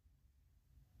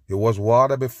 It was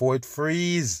water before it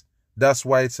freeze. That's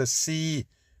why it's a sea.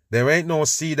 There ain't no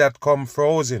sea that come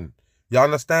frozen. You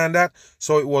understand that?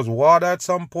 So it was water at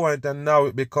some point and now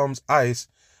it becomes ice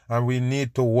and we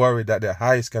need to worry that the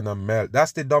ice gonna melt.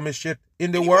 That's the dumbest shit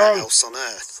in the world. Else on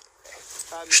earth.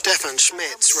 Stefan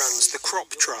Schmitz runs the Crop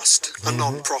Trust, a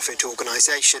non-profit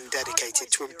organisation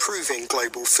dedicated to improving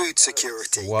global food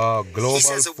security. Wow, global he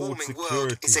says a food warming security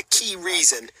world is a key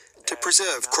reason to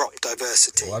preserve crop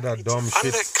diversity. What a dumb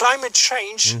shit. Under climate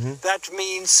change, that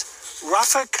means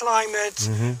rougher climate,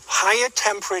 higher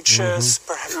temperatures,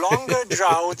 longer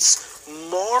droughts,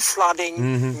 more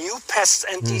flooding, new pests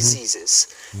and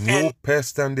diseases. New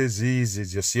pests and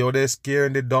diseases. You see how they're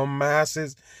scaring the dumb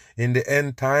masses in the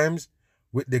end times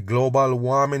with the global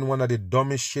warming, one of the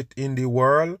dumbest shit in the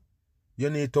world? You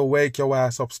need to wake your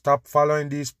ass up. Stop following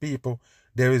these people.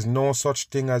 There is no such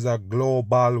thing as a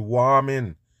global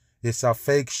warming. It's a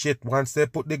fake shit. Once they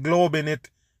put the globe in it,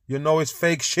 you know it's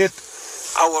fake shit.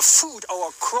 Our food,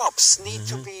 our crops need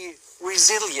to be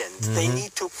resilient. They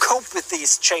need to cope with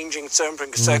these changing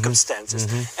circumstances.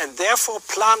 And therefore,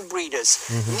 plant breeders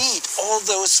need all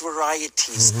those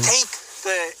varieties. Take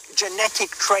the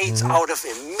genetic traits out of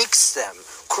them, mix them,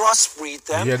 crossbreed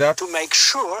them to make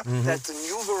sure that the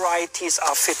new varieties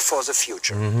are fit for the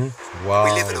future. Wow.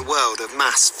 We live in a world of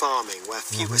mass farming where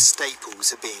fewer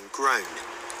staples are being grown.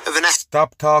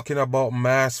 Stop talking about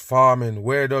mass farming.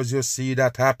 Where does you see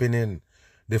that happening?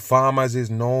 The farmers is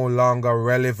no longer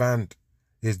relevant.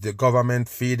 It's the government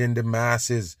feeding the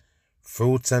masses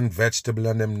fruits and vegetables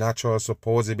and them natural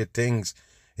supposed things.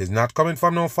 It's not coming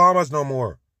from no farmers no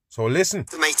more. So listen.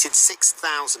 Estimated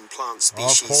 6,000 plant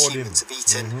species humans have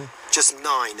eaten. Just 9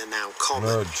 are now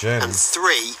common. And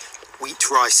 3, wheat,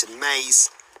 rice and maize,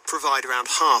 provide around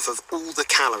half of all the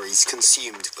calories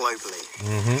consumed globally.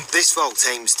 This vault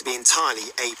aims to be entirely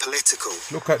apolitical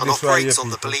and operates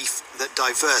on the belief that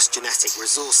diverse genetic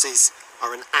resources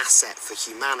are an asset for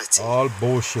humanity. All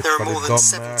bullshit. There are more than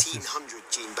 1,700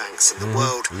 gene banks in the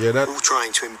world, all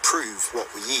trying to improve what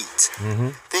we eat.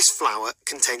 This flour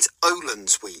contains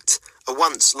Öland's wheat, a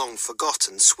once long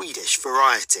forgotten Swedish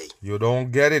variety. You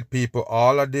don't get it, people.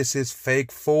 All of this is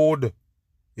fake food.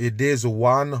 It is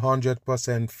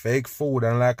 100% fake food.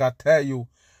 And like I tell you,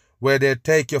 where they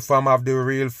take you from of the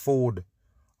real food,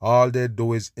 all they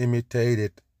do is imitate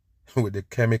it with the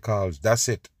chemicals. That's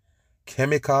it.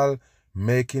 Chemical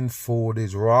making food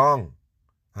is wrong.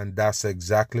 And that's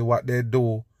exactly what they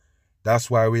do That's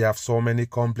why we have so many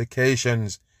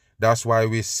complications. That's why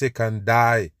we're sick and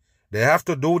die. They have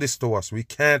to do this to us. We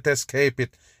can't escape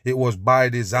it. It was by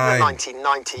design. In the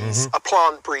 1990s, a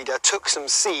plant breeder took some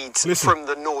seeds from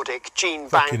the Nordic gene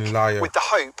bank with the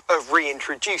hope of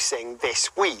reintroducing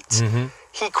this wheat.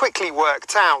 He quickly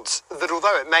worked out that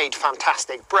although it made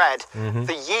fantastic bread,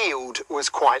 the yield was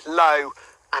quite low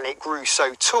and it grew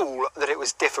so tall that it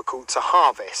was difficult to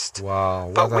harvest.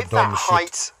 Wow, but with that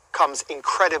height comes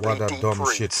incredibly deep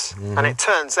roots. And it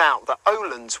turns out that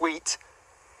Oland's wheat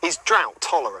is drought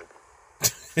tolerant.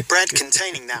 Bread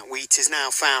containing that wheat is now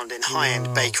found in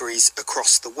high-end bakeries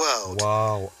across the world.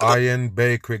 Wow, high-end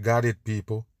bakery, got it,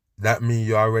 people. That means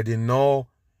you already know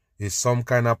it's some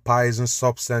kind of poison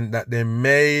substance that they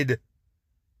made.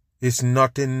 It's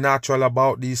nothing natural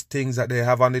about these things that they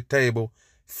have on the table,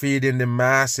 feeding the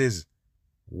masses.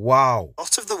 Wow. A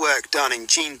lot of the work done in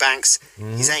gene banks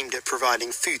is aimed at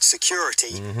providing food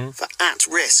security for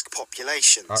at-risk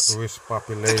populations. At-risk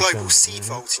populations. The Global Seed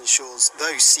Vault ensures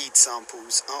those seed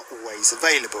samples are always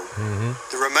available.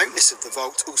 The remoteness of the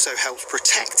vault also helps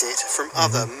protect it from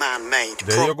other man-made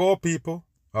problems. There you go, people.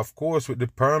 Of course, with the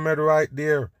pyramid right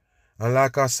there. And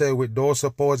like I say, with those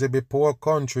supposedly poor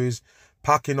countries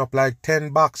packing up like 10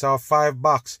 bucks or 5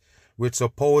 bucks, with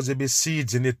supposedly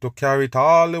seeds in it to carry it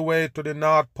all the way to the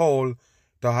North Pole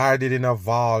to hide it in a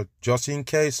vault just in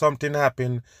case something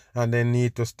happen and they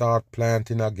need to start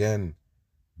planting again.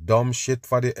 Dumb shit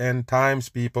for the end times,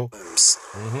 people. A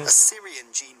Syrian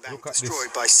gene bank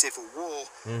destroyed by civil war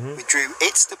withdrew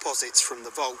its deposits from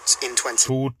the vault in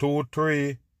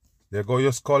 223. There go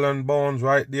your skull and bones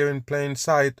right there in plain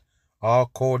sight.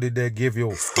 All code did they give you?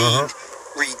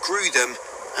 Regrew them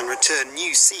and return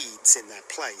new seeds in their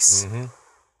place.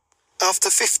 After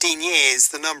 15 years,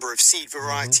 the number of seed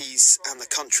varieties and the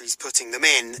countries putting them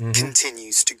in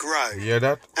continues to grow. You hear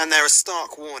that? And there are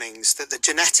stark warnings that the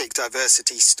genetic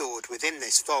diversity stored within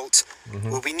this vault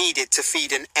will be needed to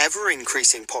feed an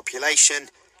ever-increasing population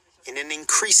in an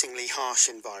increasingly harsh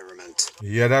environment.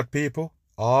 You hear that, people?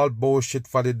 All bullshit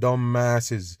for the dumb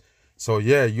masses. So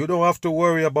yeah, you don't have to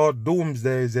worry about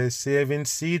doomsday. They're saving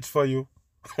seeds for you.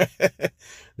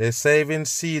 They're saving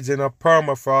seeds in a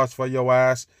permafrost for your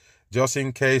ass, just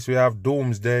in case we have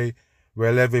doomsday,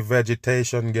 where every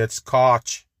vegetation gets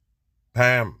scorched.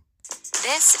 Bam.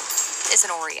 This is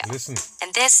an Oreo. Listen.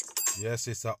 And this... Yes,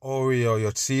 it's an Oreo.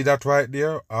 You see that right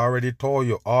there? I already told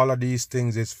you, all of these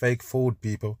things is fake food,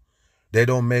 people. They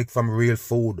don't make from real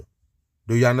food.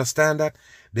 Do you understand that?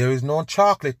 There is no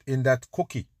chocolate in that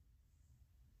cookie.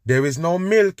 There is no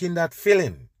milk in that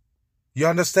filling. You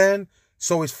understand?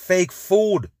 So it's fake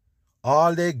food.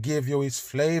 All they give you is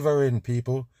flavoring,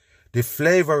 people. The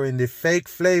flavoring, the fake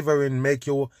flavoring make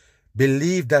you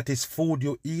believe that it's food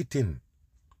you're eating.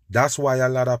 That's why a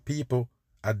lot of people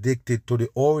addicted to the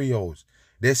Oreos.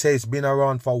 They say it's been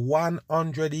around for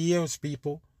 100 years,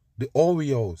 people. The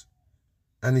Oreos.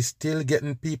 And it's still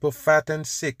getting people fat and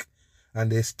sick.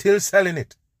 And they're still selling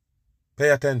it. Pay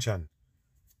attention.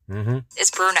 Is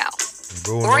Bruno.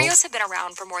 Oreos have been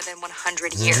around for more than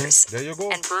 100 years. There you go.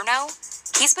 And Bruno,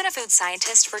 he's been a food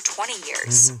scientist for 20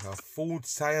 years. A food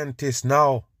scientist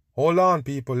now. Hold on,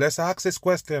 people. Let's ask this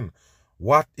question.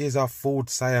 What is a food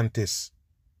scientist?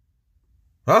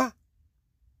 Huh?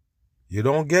 You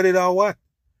don't get it or what?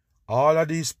 All of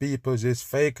these people is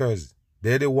fakers.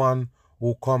 They're the one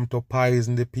who come to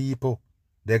poison the people.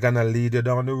 They're gonna lead you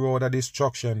down the road of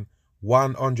destruction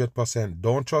 100%.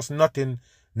 Don't trust nothing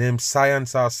named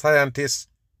science or scientists.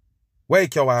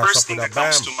 Wake your ass First up thing with a that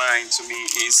comes bam. to mind to me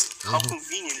is how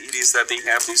convenient it is that they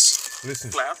have this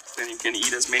flap, and you can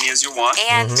eat as many as you want.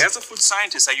 And as a food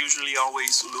scientist, I usually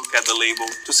always look at the label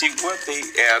to see what they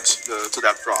add to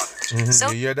that product.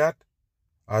 So, you hear that?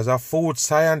 As a food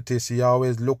scientist, he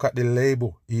always look at the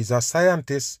label. He's a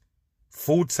scientist,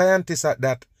 food scientist at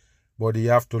that, but he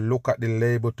have to look at the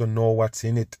label to know what's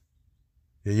in it.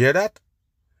 You hear that?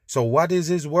 So what is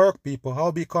his work, people?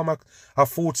 How become a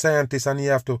food scientist and he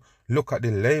have to look at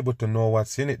the label to know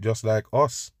what's in it, just like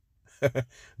us?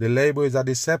 The label is a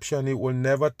deception. It will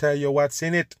never tell you what's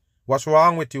in it. What's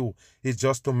wrong with you? It's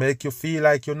just to make you feel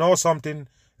like you know something,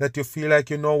 that you feel like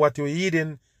you know what you're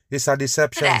eating. It's a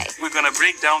deception. today, We're going to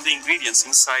break down the ingredients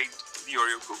inside the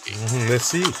Oreo cookie. Let's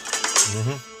see.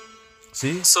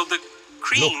 See? So the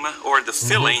cream or the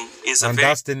filling is a And very...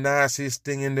 that's the nastiest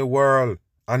thing in the world.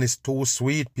 And it's too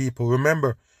sweet, people.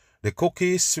 Remember, the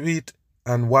cookie is sweet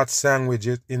and what sandwich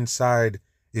is inside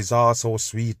is also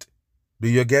sweet. Do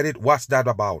you get it? What's that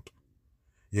about?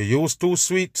 You use 2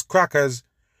 sweet crackers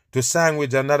to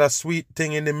sandwich another sweet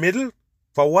thing in the middle?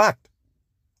 For what?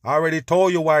 I already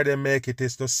told you why they make it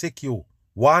is to sick you.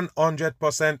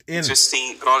 100% in.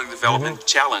 Interesting product development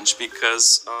challenge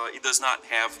because it does not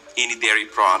have any dairy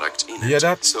product in it. Hear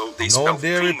that? So they no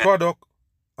dairy product,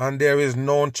 and there is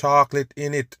no chocolate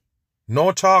in it.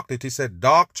 No chocolate. He said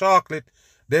dark chocolate.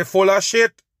 They're full of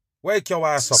shit. Wake your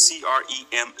ass up.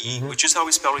 CREME, which is how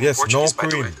we spell it in Portuguese, by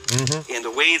the way. And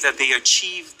the way that they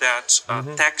achieve that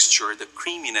texture, the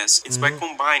creaminess, is by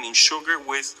combining sugar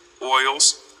with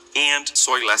oils and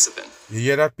soy lecithin. You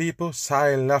hear that, people?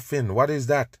 Soy lecithin. What is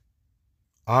that?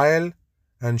 Oil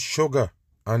and sugar.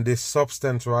 And this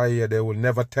substance right here, they will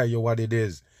never tell you what it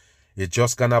is. It's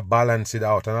just gonna balance it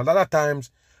out. And a lot of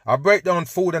times, I break down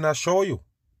food and I show you.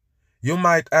 You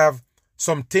might have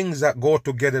some things that go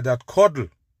together that cuddle,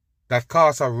 that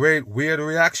cause a weird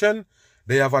reaction.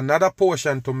 They have another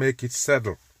portion to make it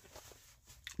settle.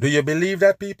 Do you believe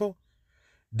that, people?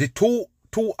 The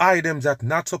two items that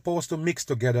not supposed to mix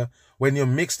together, when you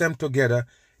mix them together,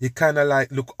 it kind of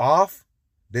like look off.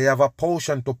 They have a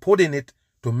potion to put in it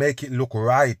to make it look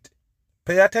right.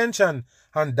 Pay attention.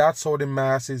 And that's how the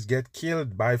masses get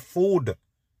killed by food.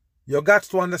 You got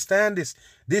to understand this.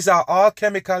 These are all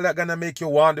chemicals that are going to make you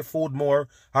want the food more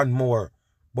and more.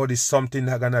 But it's something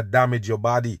that's going to damage your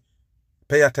body.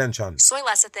 Pay attention. Soy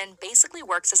lecithin basically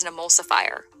works as an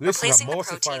emulsifier, replacing the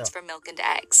proteins from milk and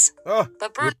eggs.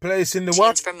 But replacing the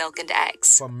what? From milk and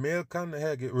eggs. From milk and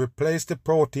egg. It replaced the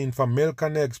protein from milk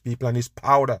and eggs, people, and it's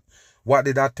powder. What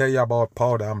did I tell you about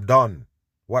powder? I'm done.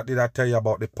 What did I tell you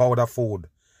about the powder food?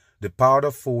 The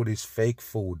powder food is fake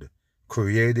food,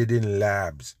 created in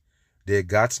labs. They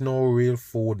got no real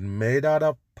food made out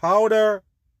of powder.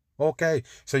 Okay,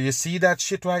 so you see that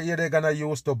shit right here they're going to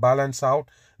use to balance out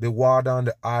the water and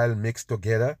the oil mixed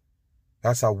together?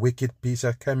 That's a wicked piece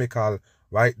of chemical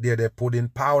right there they put in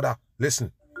powder.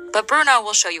 Listen. But Bruno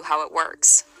will show you how it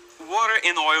works. Water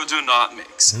and oil do not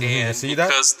mix. And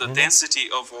because the density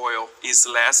of oil is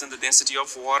less than the density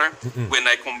of water, when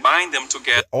I combine them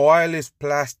together... The oil is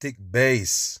plastic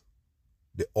base.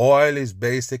 The oil is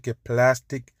basically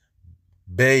plastic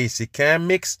base. It can't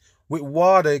mix with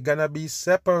water. It's going to be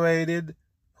separated.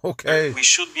 Okay. We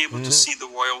should be able to see the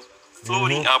oil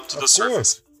floating up to the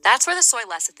surface. That's where the soy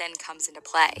lecithin comes into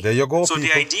play. There you go, So people.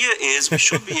 the idea is we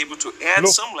should be able to add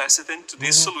some lecithin to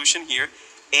this solution here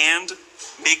and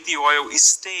make the oil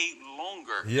stay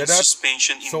longer in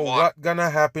suspension in so water. So what's gonna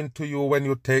happen to you when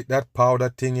you take that powder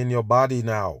thing in your body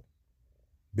now?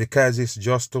 Because it's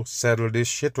just to settle this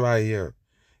shit right here.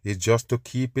 It's just to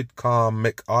keep it calm,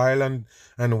 make oil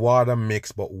and water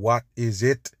mix. But what is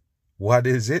it? What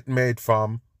is it made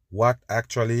from? What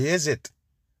actually is it?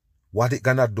 What it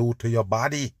gonna do to your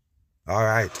body? All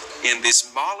right. And the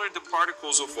smaller the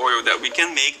particles of oil that we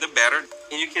can make, the better.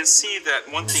 And you can see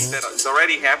that one thing that is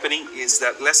already happening is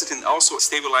that lecithin also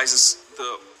stabilizes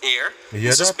the air.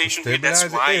 The suspension here, that's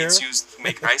why it's used to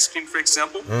make ice cream, for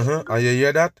example. And you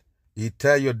hear that? He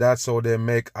tell you that's how they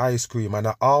make ice cream. And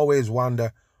I always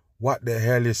wonder what the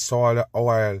hell is soy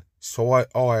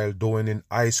oil doing in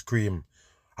ice cream.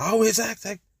 I always ask,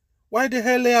 like, why the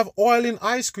hell they have oil in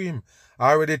ice cream?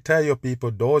 I already tell you,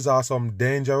 people, those are some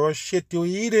dangerous shit you're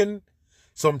eating.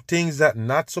 Some things that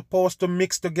not supposed to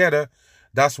mix together.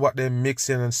 That's what they're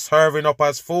mixing and serving up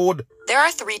as food. There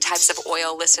are 3 types of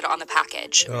oil listed on the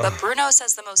package, but Bruno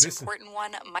says the most important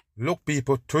one might... Look,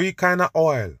 people, 3 kind of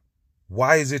oil.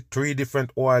 Why is it 3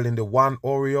 different oil in the one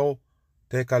Oreo?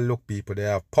 Take a look, people. They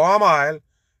have palm oil,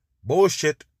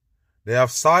 bullshit. They have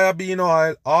soybean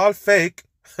oil, all fake.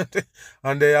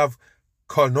 And they have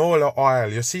canola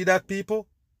oil. You see that, people?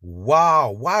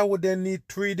 Wow. Why would they need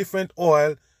 3 different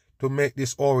oil to make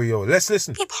this Oreo? Let's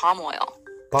listen. Palm oil.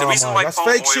 The reason why palm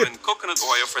oil and coconut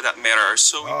oil, for that matter, are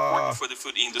so important for the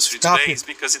food industry today is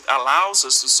because it allows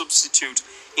us to substitute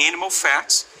animal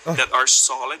fats that are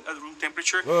solid at room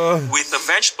temperature with a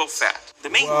vegetable fat. The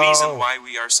main reason why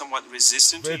we are somewhat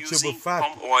resistant to using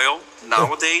palm oil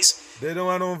nowadays... They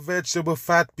don't have no vegetable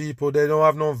fat, people. They don't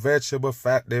have no vegetable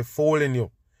fat. They're fooling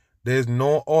you. There's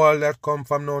no oil that comes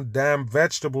from no damn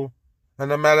vegetable.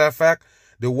 And a matter of fact,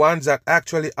 the ones that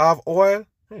actually have oil,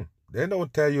 they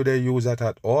don't tell you they use that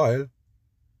as oil.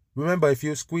 Remember, if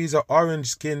you squeeze an orange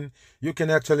skin, you can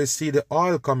actually see the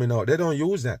oil coming out. They don't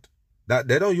use that.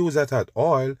 They don't use that as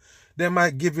oil. They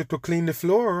might give you to clean the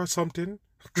floor or something.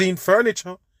 Clean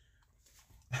furniture.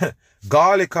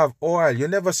 Garlic have oil. You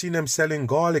never seen them selling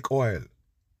garlic oil.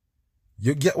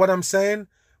 You get what I'm saying?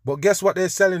 But guess what they're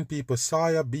selling, people?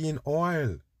 Soya bean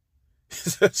oil.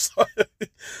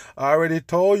 I already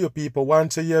told you, people,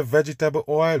 once a year vegetable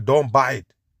oil, don't buy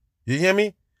it. You hear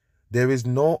me? There is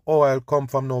no oil come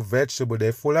from no vegetable.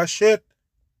 They're full of shit.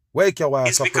 Wake your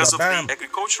ass is up because with of a bam. the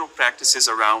agricultural practices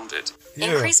around it.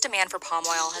 Yeah. Increased demand for palm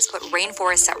oil has put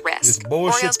rainforests at risk. It's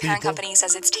bullshit, Oreo's parent people. company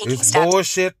says it's taking It's steps.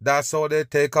 bullshit. That's how they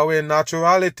take away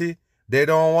naturality. They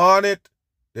don't want it.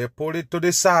 They pull it to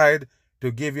the side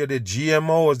to give you the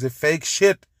GMOs, the fake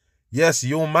shit. Yes,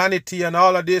 humanity and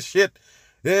all of this shit.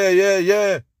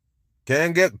 Yeah.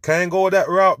 Can't go that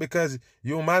route because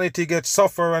humanity gets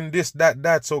suffer and this,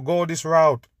 that. So go this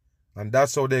route. And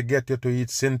that's how they get you to eat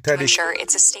synthetic. To ensure it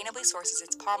sustainably sources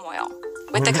its palm oil,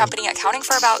 with the company accounting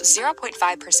for about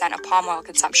 0.5% of palm oil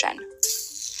consumption.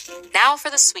 Now for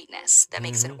the sweetness that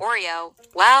makes an Oreo,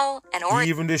 well, an Oreo.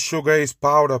 Even the sugar is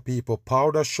powder, people.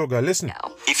 Powder sugar. Listen.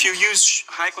 If you use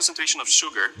high concentration of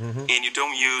sugar and you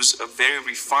don't use a very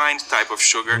refined type of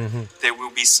sugar, there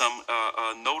will be some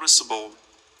noticeable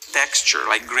texture,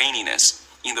 like graininess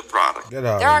in the product. Get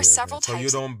out There of are here, several man. So you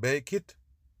types don't bake it?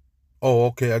 Oh,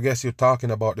 okay. I guess you're talking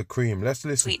about the cream. Let's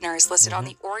listen. sweeteners listed on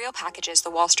the Oreo packages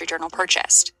the Wall Street Journal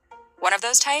purchased. One of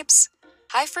those types,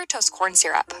 high fructose corn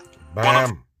syrup.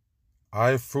 Bam.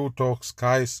 High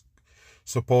fructose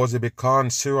supposed to be corn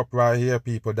syrup right here,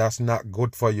 people. That's not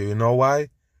good for you. You know why?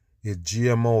 It's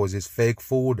GMOs. It's fake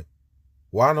food.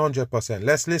 100%.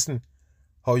 Let's listen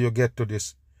how you get to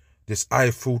this high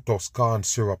fructose corn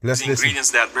syrup. Let's The listen. ingredients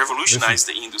that revolutionize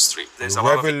the industry. There's a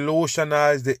lot of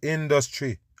Revolutionize the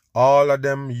industry. All of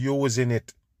them using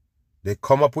it. They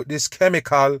come up with this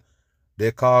chemical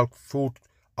they call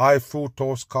high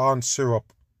fructose corn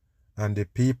syrup. And the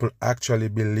people actually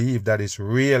believe that it's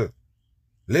real.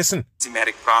 Listen.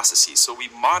 enzymatic processes. So we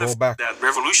modify that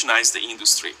revolutionize the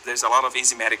industry. There's a lot of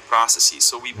enzymatic processes.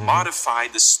 So we modify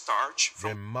the starch.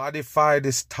 They modify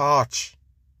the starch.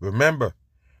 Remember,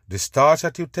 the starch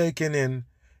that you're taking in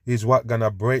is what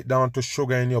gonna break down to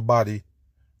sugar in your body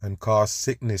and cause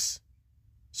sickness.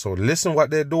 So listen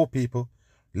what they do, people.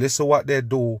 Listen what they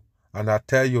do, and I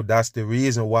tell you that's the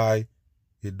reason why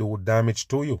it do damage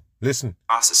to you. Listen.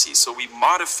 Processes. So we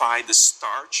modify the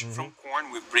starch from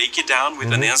corn. We break it down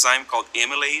with an enzyme called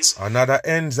amylase. Another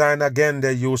enzyme again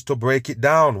they use to break it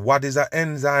down. What is an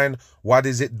enzyme? What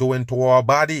is it doing to our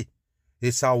body?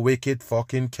 It's a wicked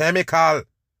fucking chemical.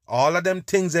 All of them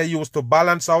things they use to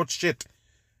balance out shit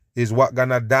is what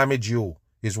gonna damage you.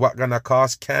 Is what gonna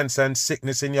cause cancer and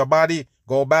sickness in your body.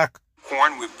 Go back.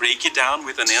 Corn, we break it down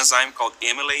with an enzyme called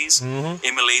amylase.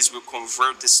 Amylase will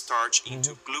convert the starch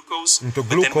into glucose. But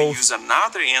then we use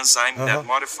another enzyme that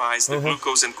modifies the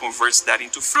glucose and converts that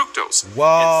into fructose.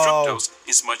 Wow. And fructose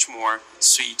is much more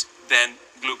sweet than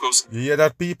glucose. You hear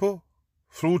that, people?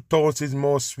 Fructose is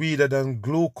more sweeter than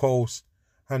glucose.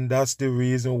 And that's the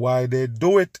reason why they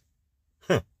do it.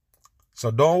 So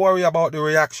don't worry about the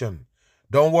reaction.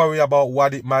 Don't worry about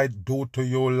what it might do to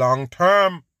you long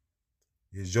term.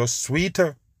 It's just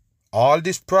sweeter. All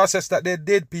this process that they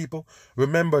did, people.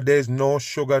 Remember, there's no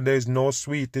sugar, there's no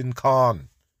sweet in corn.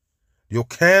 You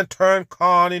can't turn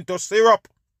corn into syrup.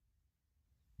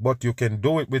 But you can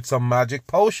do it with some magic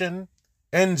potion,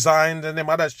 enzymes and them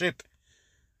other shit.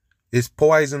 It's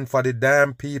poison for the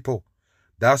damn people.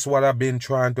 That's what I've been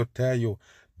trying to tell you.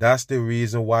 That's the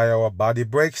reason why our body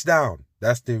breaks down.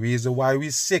 That's the reason why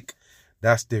we're sick.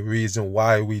 That's the reason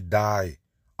why we die.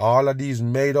 All of these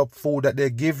made-up food that they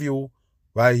give you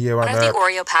right here on One Earth. of the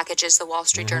Oreo packages the Wall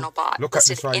Street Journal bought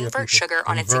listed right here, invert people. sugar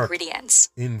on its ingredients.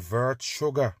 Invert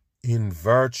sugar.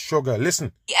 Invert sugar.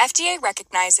 Listen. The FDA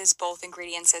recognizes both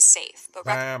ingredients as safe, but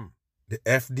Bam. The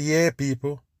FDA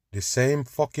people, the same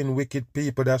fucking wicked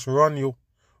people that's run you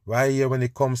right here when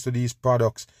it comes to these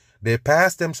products, they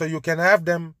pass them so you can have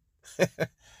them.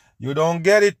 You don't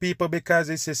get it, people, because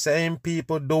it's the same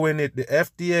people doing it. The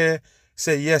FDA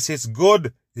say, yes, it's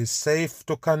good. It's safe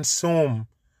to consume.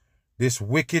 This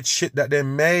wicked shit that they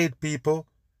made, people,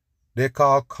 they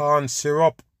call corn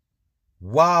syrup.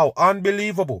 Wow,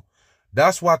 unbelievable.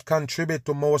 That's what contributes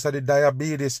to most of the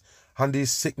diabetes and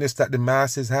these sickness that the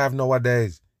masses have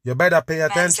nowadays. You better pay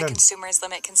attention. that consumers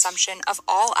limit consumption of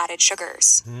all added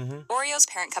sugars. Oreo's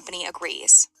parent company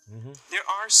agrees. There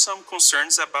are some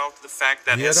concerns about the fact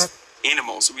that as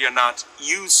animals, we are not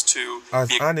used to...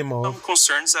 As animals. Some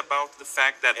concerns about the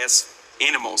fact that as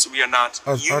animals, we are not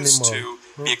used to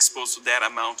be exposed to that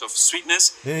amount of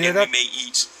sweetness. And we may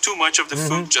eat too much of the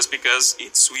food just because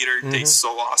it's sweeter, tastes so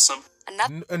awesome.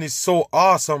 And it's so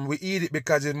awesome. We eat it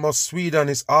because it must sweet and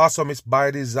it's awesome. It's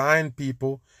by design,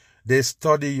 people. They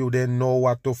study you. They know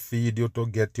what to feed you to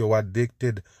get you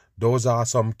addicted. Those are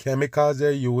some chemicals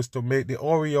they use to make the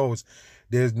Oreos.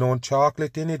 There's no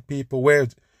chocolate in it, people.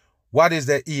 What is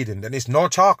they eating? Then it's no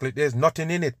chocolate. There's nothing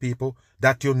in it, people,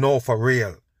 that you know for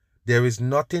real. There is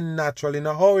nothing natural in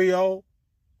a Oreo.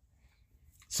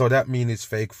 So that means it's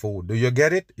fake food. Do you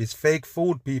get it? It's fake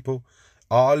food, people.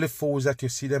 All the foods that you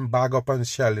see them bag up and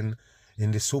shelling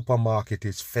in the supermarket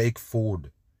is fake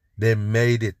food. They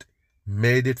made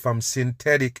it from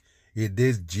synthetic. It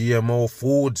is GMO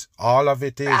foods. All of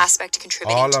it is. Aspect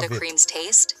contributing to the cream's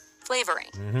taste,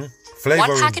 flavoring. Flavoring.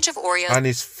 One package of Oreos. And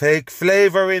it's fake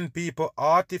flavoring, people.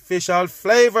 Artificial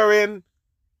flavoring.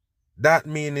 That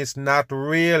means it's not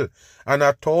real. And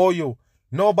I told you,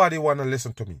 nobody want to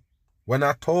listen to me. When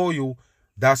I told you,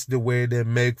 that's the way they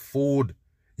make food.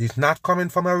 It's not coming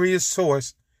from a real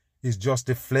source. It's just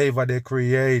the flavor they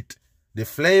create. The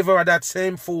flavor of that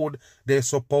same food they're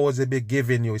supposed to be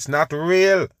giving you. It's not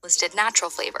real. Listed natural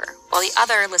flavor, while the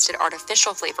other listed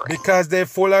artificial flavoring. Because they're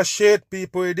full of shit,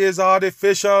 people. It is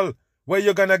artificial. Where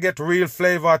you gonna get real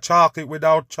flavor of chocolate,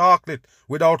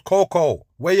 without cocoa?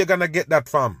 Where you gonna get that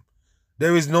from?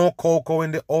 There is no cocoa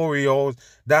in the Oreos.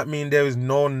 That means there is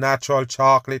no natural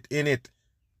chocolate in it.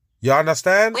 You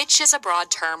understand? Which is a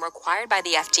broad term required by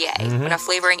the FDA when a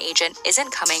flavoring agent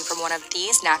isn't coming from one of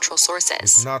these natural sources.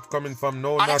 It's not coming from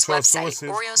no On natural its website, sources.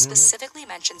 Oreo specifically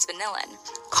mentions vanillin,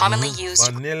 commonly used.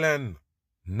 Vanillin.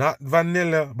 Not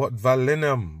vanilla, but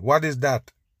valinum. What is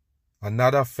that?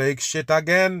 Another fake shit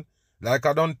again? Like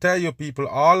I don't tell you, people,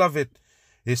 all of it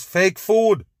is fake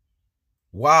food.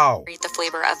 Wow. The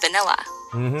flavor of vanilla.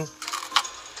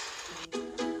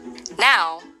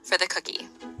 Now for the cookie.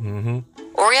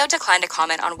 Oreo declined to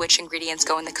comment on which ingredients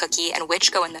go in the cookie and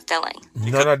which go in the filling.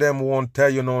 None of them won't tell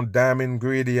you no damn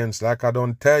ingredients. Like I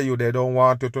don't tell you, they don't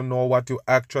want you to know what you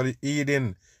actually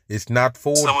eating. It's not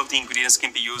food. Some of the ingredients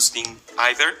can be used in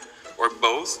either or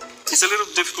both. It's a little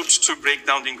difficult to break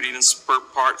down the ingredients per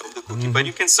part of the cookie, but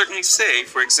you can certainly say,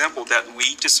 for example, that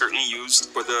wheat is certainly used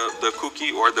for the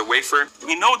cookie or the wafer.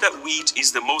 We know that wheat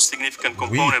is the most significant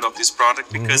component of this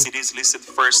product because it is listed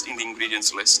first in the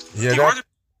ingredients list. Yeah,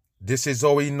 this is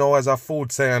how we know as a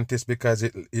food scientist because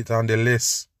it's on the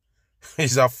list.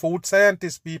 He's a food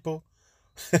scientist, people.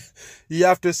 You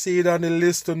have to see it on the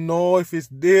list to know if it's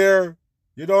there.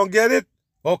 You don't get it?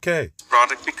 Okay.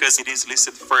 Product because it is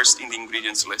listed first in the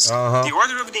ingredients list. The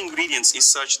order of the ingredients is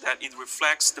such that it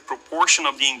reflects the proportion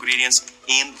of the ingredients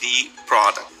in the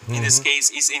product. In this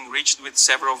case, it's enriched with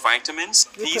several vitamins.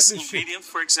 This ingredient,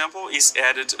 for example, is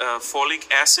added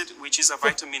folic acid, which is a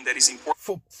vitamin that is important.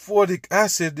 Folic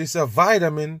acid is a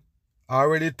vitamin. I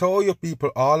already told you, people,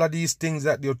 all of these things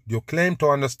that you claim to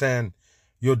understand,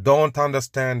 you don't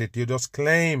understand it. You just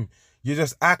claim. You're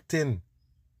just acting.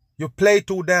 You play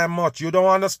too damn much. You don't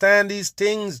understand these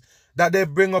things that they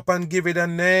bring up and give it a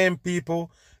name,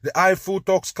 people. The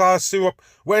high-fructose corn syrup.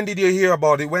 When did you hear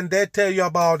about it? When they tell you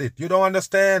about it. You don't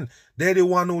understand. They're the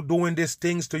one who doing these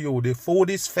things to you. The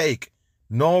food is fake.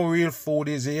 No real food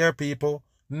is here, people.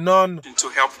 None. To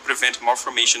help prevent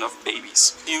malformation of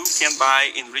babies. You can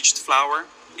buy enriched flour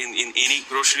in any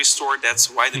grocery store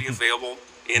that's widely available,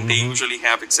 and they usually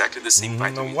have exactly the same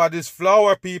vitamin. What is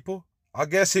flour, people? I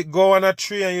guess it go on a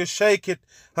tree and you shake it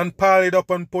and pile it up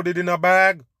and put it in a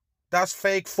bag. That's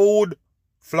fake food.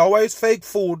 Flour is fake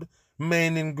food.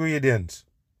 Main ingredients.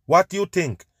 What do you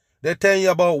think? They tell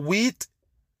you about wheat?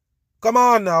 Come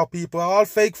on now, people. All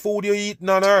fake food you eat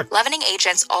on earth. Leavening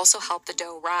agents also help the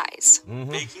dough rise.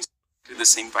 Baking soda, the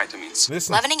same vitamins.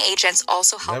 Listen. Leavening agents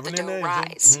also help the dough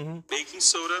rise. Baking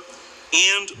soda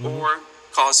and or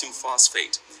calcium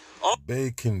phosphate.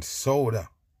 Baking soda.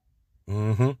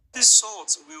 These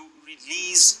salts will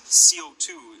release CO2,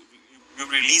 will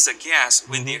release a gas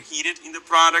when they're heated in the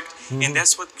product, and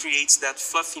that's what creates that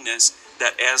fluffiness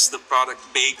that as the product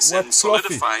bakes and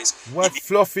solidifies. What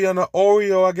fluffy on an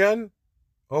Oreo again?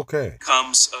 Okay.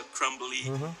 Becomes crumbly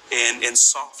and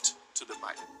soft to the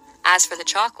bite. As for the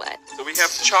chocolate. So we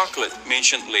have chocolate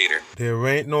mentioned later. There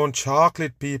ain't no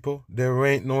chocolate, people. There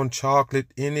ain't no chocolate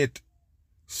in it.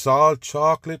 Salt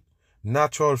chocolate,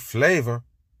 natural flavor.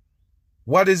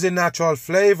 What is the natural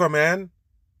flavor, man?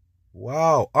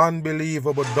 Wow,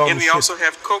 unbelievable dumb shit. And we also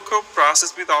have cocoa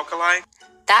processed with alkaline.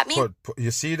 That means... You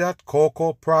see that?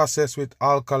 Cocoa processed with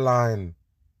alkaline.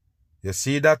 You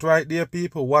see that right there,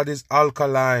 people? What is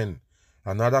alkaline?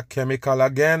 Another chemical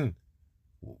again.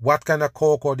 What kind of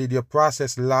cocoa did you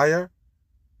process, liar?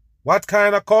 What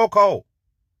kind of cocoa?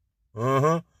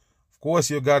 Of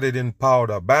course you got it in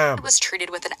powder. Bam. It was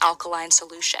treated with an alkaline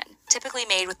solution, typically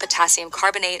made with potassium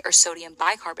carbonate or sodium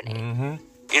bicarbonate.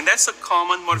 And that's a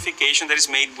common modification that is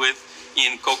made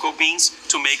in cocoa beans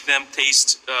to make them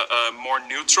taste more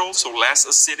neutral, so less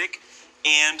acidic,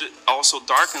 and also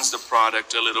darkens the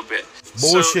product a little bit.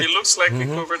 Bullshit. So it looks like we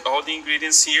covered all the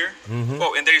ingredients here.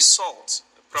 Oh, and there is salt.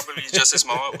 Probably just a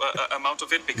small amount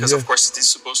of it because, of course, it is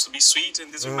supposed to be sweet.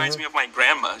 And this reminds me of my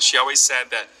grandma. She always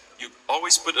said that you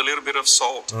always put a little bit of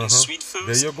salt in sweet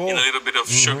foods and a little bit of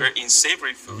sugar in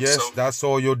savory foods. Yes, so that's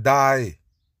how you die.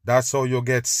 That's how you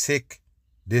get sick.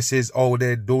 This is how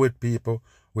they do it, people.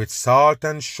 With salt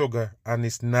and sugar, and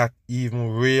it's not even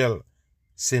real.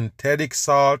 Synthetic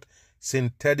salt,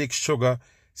 synthetic sugar,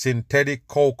 synthetic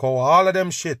cocoa, all of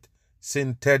them shit.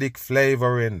 Synthetic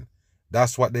flavoring.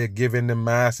 That's what they're giving the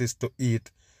masses to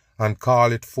eat and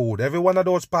call it food. Every one of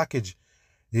those packages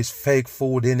is fake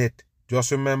food in it.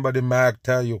 Just remember the mag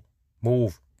tell you,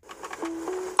 move.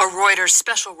 A Reuters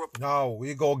special report. Now,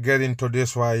 we go get into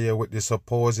this right here with the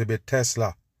supposed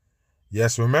Tesla.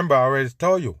 Yes, remember, I already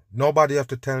told you, nobody have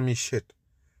to tell me shit.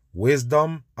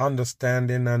 Wisdom,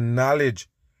 understanding, and knowledge,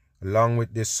 along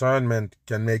with discernment,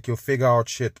 can make you figure out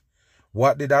shit.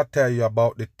 What did I tell you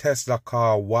about the Tesla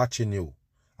car watching you?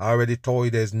 I already told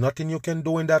you there's nothing you can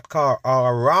do in that car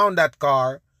or around that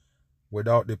car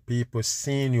without the people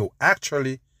seeing you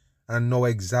actually and know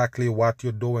exactly what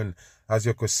you're doing. As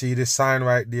you could see the sign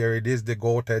right there, it is the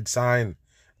goated sign.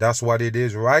 That's what it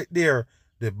is right there.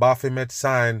 The Baphomet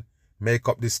sign make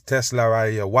up this Tesla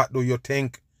right here. What do you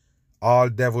think? All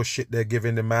devil shit they're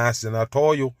giving the masses. And I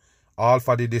told you, all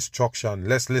for the destruction.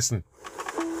 Let's listen.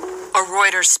 A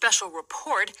Reuters special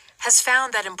report has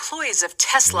found that employees of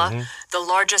Tesla, the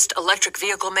largest electric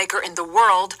vehicle maker in the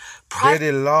world... They're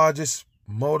the largest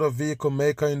motor vehicle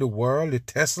maker in the world, the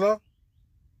Tesla?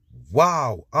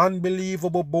 Wow,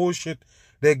 unbelievable bullshit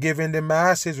they're giving the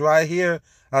masses right here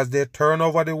as they turn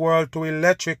over the world to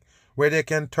electric, where they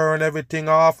can turn everything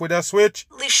off with a switch.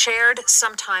 Shared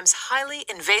sometimes highly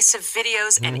invasive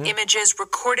videos and images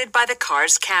recorded by the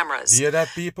car's cameras. You hear that,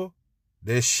 people?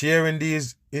 They're sharing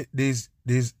these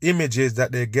images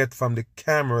that they get from the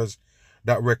cameras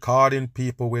that recording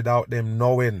people without them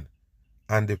knowing.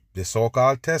 And the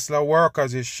so-called Tesla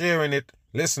workers is sharing it.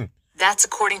 Listen. That's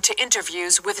according to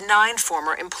interviews with 9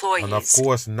 former employees. And of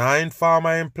course, 9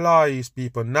 former employees,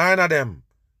 people, 9 of them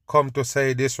come to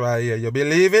say this right here. You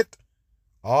believe it?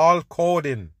 All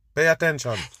coding. Pay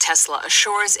attention. Tesla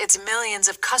assures its millions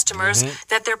of customers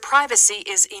that their privacy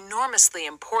is enormously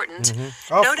important.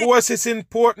 Of course it's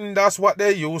important. That's what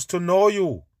they use to know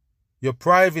you. Your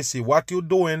privacy, what you're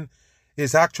doing,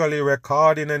 is actually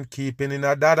recording and keeping in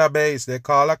a database they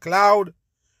call a cloud.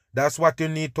 That's what you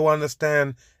need to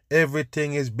understand.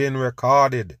 Everything is being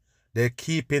recorded. They're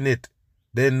keeping it.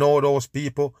 They know those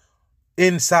people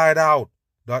inside out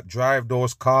that drive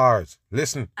those cars.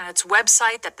 Listen. On its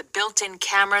website that the built-in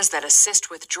cameras that assist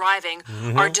with driving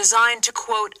are designed to,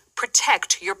 quote,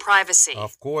 protect your privacy.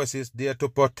 Of course, it's there to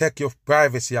protect your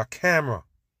privacy, a camera.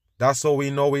 That's how we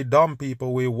know we dumb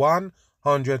people. We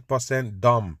 100%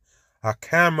 dumb. A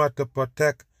camera to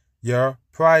protect your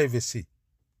privacy.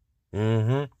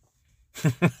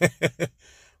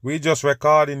 We just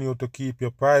recording you to keep your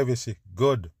privacy.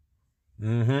 Good.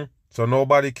 So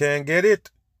nobody can get it.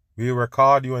 We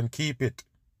record you and keep it.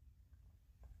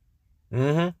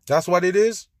 That's what it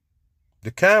is.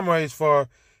 The camera is for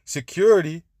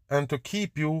security and to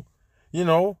keep you,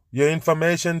 your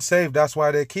information safe. That's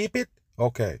why they keep it.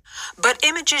 Okay. But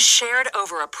images shared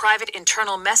over a private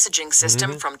internal messaging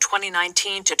system from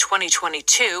 2019 to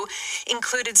 2022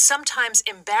 included sometimes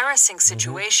embarrassing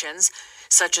situations,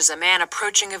 such as a man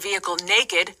approaching a vehicle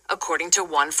naked, according to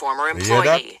one former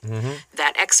employee.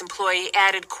 That ex-employee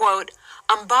added, quote,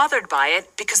 I'm bothered by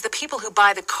it because the people who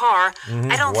buy the car,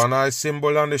 I don't... One-eye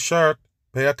symbol on the shirt.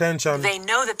 Pay attention. They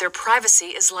know that their privacy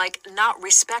is, not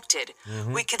respected.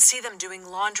 We could see them doing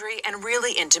laundry and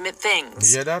really intimate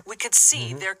things. You hear that? We could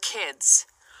see their kids.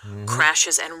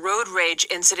 Crashes and road rage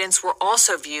incidents were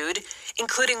also viewed,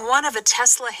 including one of a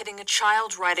Tesla hitting a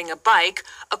child riding a bike,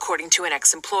 according to an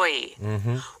ex-employee.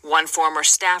 One former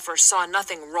staffer saw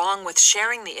nothing wrong with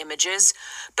sharing the images,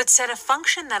 but said a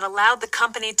function that allowed the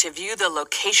company to view the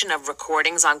location of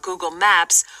recordings on Google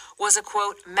Maps was a,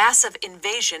 quote, massive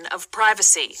invasion of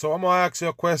privacy. So I'm going to ask you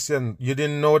a question. You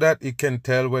didn't know that it can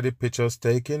tell where the picture's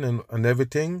taken and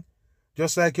everything?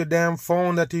 Just like your damn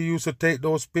phone that you used to take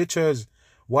those pictures.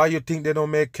 Why you think they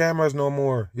don't make cameras no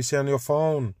more? You see on your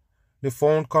phone. The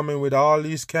phone coming with all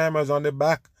these cameras on the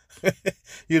back.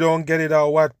 You don't get it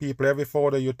or what, people? Every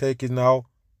photo you take is now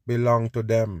belong to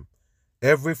them.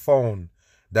 Every phone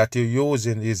that you're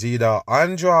using is either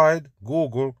Android,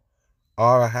 Google,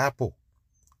 or Apple.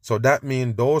 So that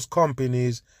means those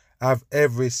companies have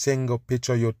every single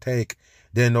picture you take.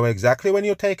 They know exactly when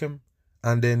you take them,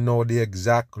 and they know the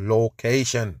exact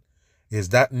location. Is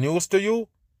that news to you?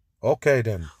 Okay,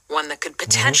 then. One that could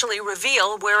potentially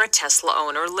reveal where a Tesla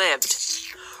owner lived.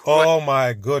 Oh,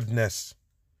 my goodness.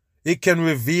 It can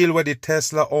reveal where the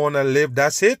Tesla owner lived.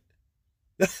 That's it?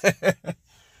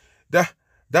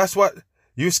 That's what...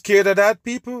 You scared of that,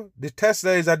 people? The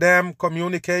Tesla is a damn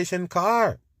communication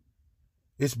car.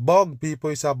 It's bug, people.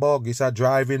 It's a bug. It's a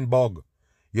driving bug.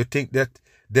 You think that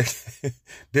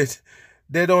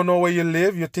they don't know where you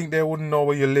live? You think they wouldn't know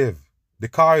where you live? The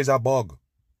car is a bug.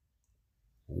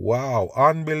 Wow,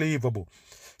 unbelievable.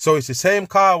 So it's the same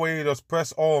car where you just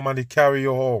press home and they carry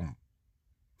you home.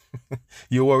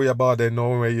 You worry about them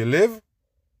knowing where you live?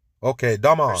 Okay,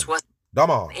 dumb on.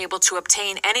 Able to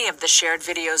obtain any of the shared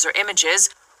videos or images,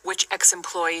 which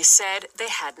ex-employees said they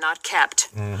had not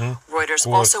kept. Reuters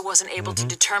also wasn't able to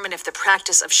determine if the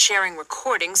practice of sharing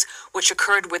recordings, which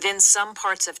occurred within some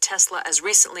parts of Tesla as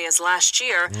recently as last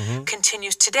year,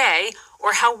 continues today,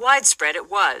 or how widespread it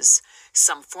was.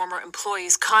 Some former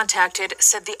employees contacted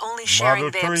said the only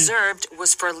sharing they observed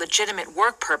was for legitimate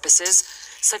work purposes,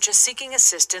 such as seeking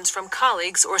assistance from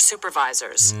colleagues or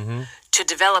supervisors. To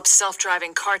develop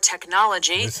self-driving car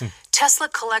technology, Tesla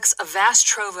collects a vast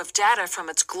trove of data from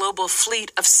its global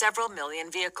fleet of several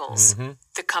million vehicles.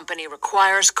 The company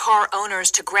requires car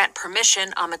owners to grant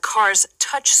permission on the car's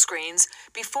touch screens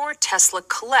before Tesla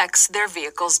collects their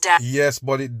vehicle's data. Yes,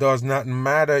 but it does not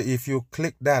matter if you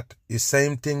click that. It's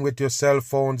same thing with your cell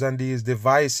phones and these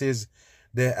devices.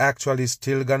 They're actually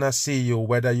still gonna see you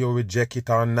whether you reject it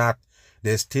or not.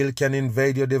 They still can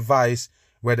invade your device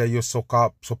whether you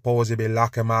supposedly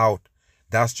lock them out.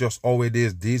 That's just how it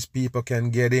is. These people can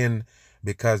get in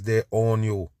because they own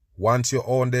you. Once you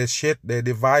own their shit, their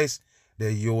device,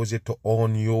 they use it to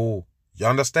own you. You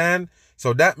understand?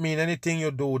 So that means anything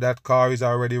you do, that car is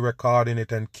already recording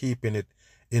it and keeping it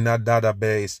in a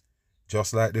database,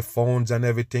 just like the phones and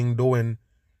everything doing,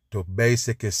 to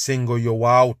basically single you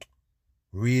out,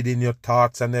 reading your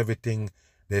thoughts and everything.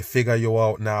 They figure you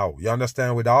out now. You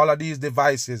understand? With all of these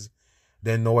devices,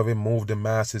 they know every move the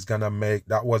mass is gonna make.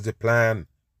 That was the plan.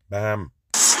 Bam.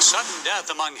 Sudden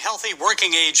death among healthy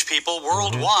working age people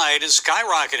worldwide is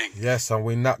skyrocketing. Yes, and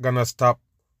we're not gonna stop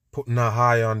putting a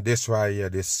high on this right here,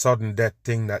 this sudden death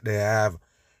thing that they have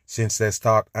since they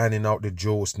start handing out the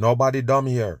juice. Nobody dumb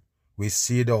here. We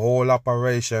see the whole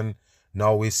operation.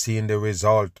 Now we're seeing the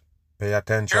result. Pay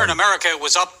attention. Here in America, it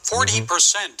was up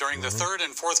 40% during the third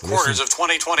and fourth quarters of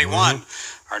 2021.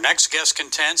 Our next guest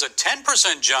contends a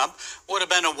 10% jump would have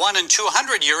been a 1 in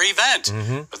 200 year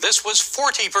event. But this was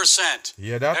 40%.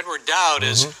 Yeah, that? Edward Dowd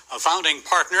is a founding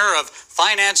partner of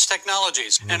Finance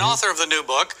Technologies and author of the new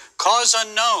book, Cause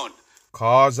Unknown.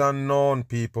 Cause unknown,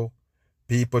 people.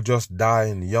 People just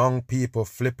dying. Young people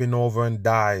flipping over and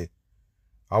die.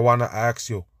 I want to ask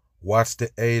you, what's the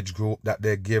age group that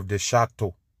they give the shot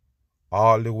to?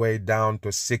 All the way down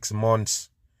to 6 months.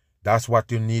 That's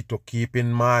what you need to keep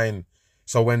in mind.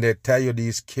 So when they tell you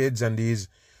these kids and these,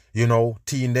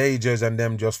 teenagers and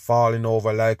them just falling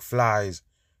over like flies,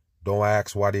 don't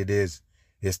ask what it is.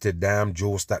 It's the damn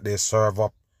juice that they serve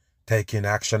up, taking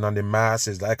action on the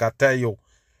masses. Like I tell you,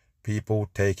 people who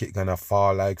take it gonna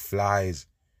fall like flies.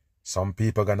 Some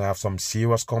people gonna have some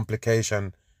serious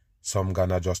complication. Some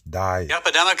gonna just die. The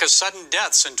epidemic of sudden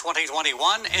deaths in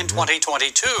 2021 and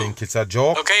 2022. Think it's a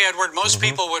joke? Okay, Edward, most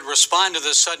people would respond to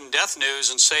this sudden death news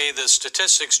and say the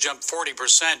statistics jumped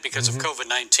 40% because of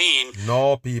COVID-19.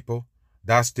 No, people.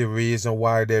 That's the reason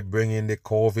why they bring in the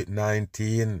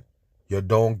COVID-19. You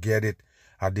don't get it.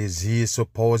 A disease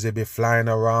supposed to be flying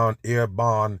around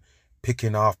airborne,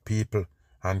 picking off people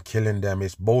and killing them.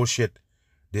 It's bullshit.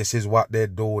 This is what they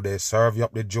do. They serve you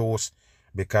up the juice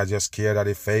because you're scared of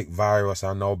the fake virus,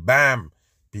 and now, bam,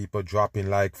 people dropping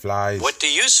like flies. What do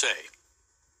you say?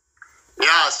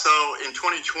 Yeah, so in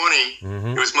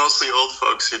 2020, it was mostly old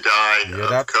folks who died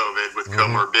of COVID with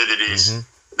comorbidities.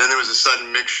 Then there was a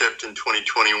sudden mix shift in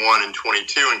 2021 and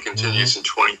 22 and continues in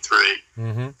 23.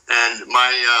 And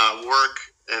my work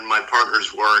and my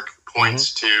partner's work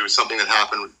points to something that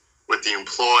happened with the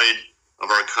employed of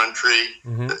our country.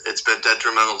 It's been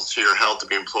detrimental to your health to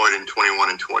be employed in 21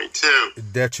 and 22.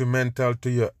 Detrimental to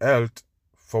your health?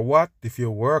 For what? If you're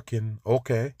working,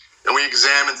 okay. And we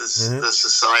examined the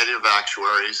Society of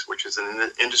Actuaries, which is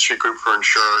an industry group for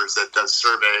insurers that does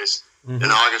surveys. In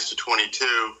August of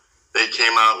 22, they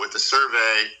came out with a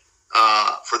survey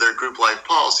for their group life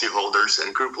policy holders.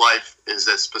 And group life is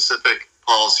a specific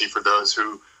policy for those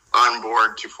who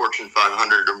onboard to Fortune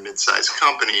 500 or mid-sized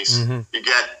companies. You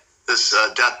get this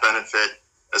death benefit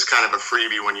as kind of a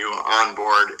freebie when you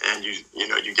onboard, and you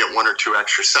get 1 or 2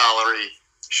 extra salary.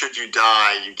 Should you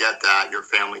die, you get that. Your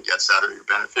family gets that, or your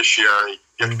beneficiary.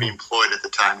 You have to be employed at the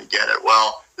time you get it.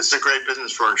 Well, this is a great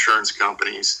business for insurance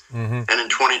companies. And in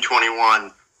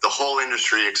 2021, the whole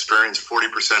industry experienced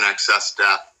 40% excess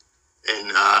death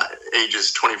in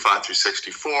ages 25 through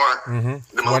 64.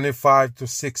 25 to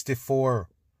 64.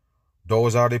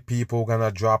 those are the people who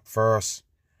gonna drop first.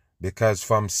 Because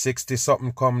from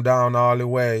 60-something come down all the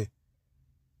way,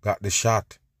 got the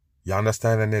shot. You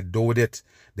understand? And they do it.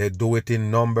 They do it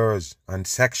in numbers and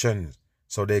sections.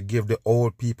 So they give the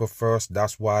old people first.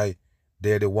 That's why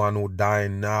they're the one who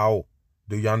dying now.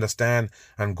 Do you understand?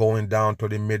 And going down to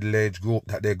the middle-aged group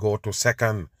that they go to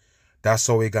second. That's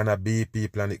how it's gonna be,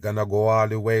 people. And it's gonna go all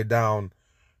the way down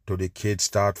to the kids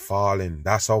start falling.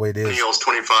 That's how it is. Millennials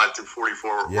 25 through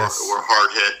 44 were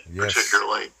hard hit,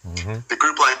 particularly. The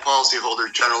group life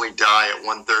policyholders generally die at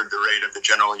 1/3 the rate of the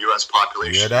general U.S.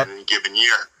 population in any given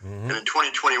year. And in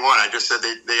 2021, I just said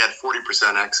they had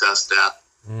 40% excess death.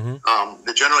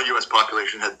 The general U.S.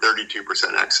 population had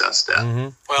 32% excess death.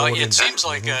 Well, it seems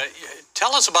like,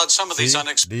 tell us about some of these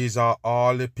unexpected. These are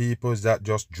all the peoples that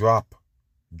just drop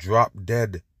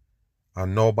dead.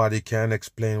 And nobody can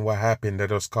explain what happened. They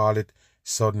just call it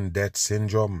sudden death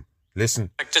syndrome.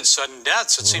 Listen. Sudden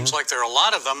deaths. It seems like there are a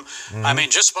lot of them. I mean,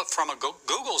 just from a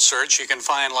Google search, you can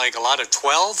find like a lot of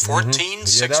 12, 14,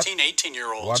 16,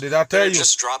 18-year-olds. What did I tell you?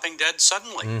 Just dropping dead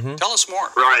suddenly. Tell us more.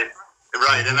 Right.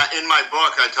 And in my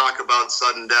book, I talk about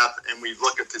sudden death, and we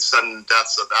look at the sudden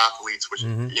deaths of athletes, which,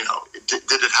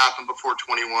 did it happen before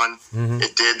 21?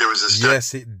 It did. There was a study.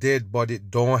 Yes, it did, but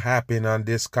it don't happen on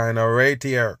this kind of rate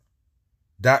here.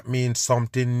 That means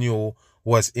something new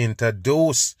was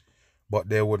introduced, but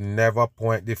they would never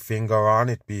point the finger on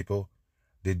it, people.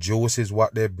 The juice is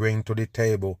what they bring to the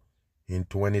table in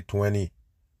 2020.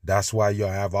 That's why you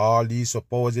have all these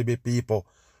supposedly people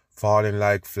falling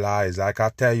like flies. Like I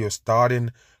tell you,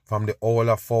 starting from the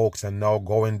older folks and now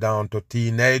going down to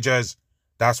teenagers.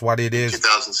 That's what it is.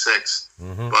 2006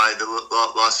 by the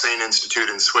Lausanne Institute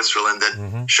in Switzerland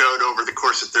that showed over the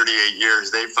course of 38 years,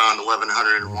 they found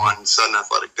 1,101 sudden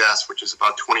athletic deaths, which is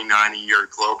about 29 a year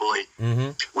globally.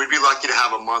 We'd be lucky to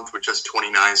have a month with just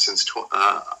 29 since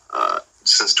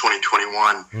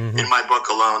 2021. In my book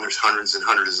alone, there's hundreds and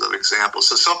hundreds of examples.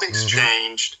 So something's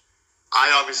changed.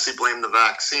 I obviously blame the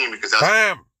vaccine because that's...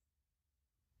 Bam!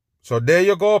 So there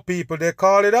you go, people. They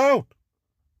call it out.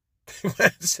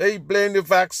 Say blame the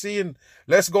vaccine.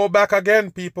 Let's go back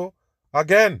again, people.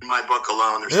 Again. In my book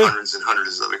alone, there's hundreds and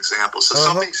hundreds of examples. So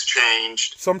something's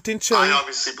changed. Something changed. I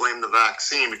obviously blame the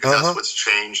vaccine because that's what's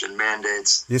changed in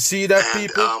mandates. You see that,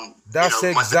 people? That's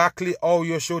exactly how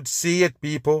you should see it,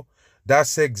 people.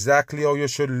 That's exactly how you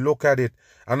should look at it.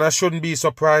 And I shouldn't be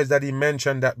surprised that he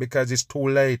mentioned that because it's too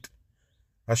late.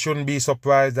 I shouldn't be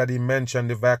surprised that he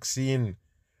mentioned the vaccine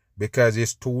because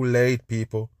it's too late,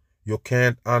 people. You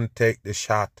can't untake the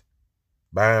shot.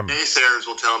 Bam. Naysayers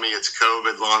will tell me it's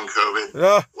COVID, long COVID.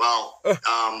 Well,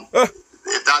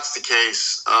 if that's the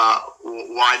case,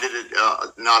 why did it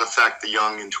not affect the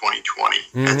young in 2020?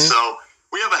 And so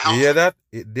we have a health... You hear that?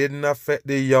 It didn't affect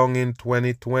the young in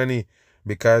 2020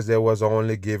 because they was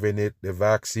only giving it the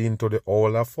vaccine to the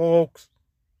older folks.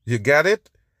 You get it?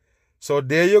 So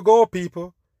there you go,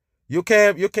 people. You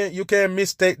can't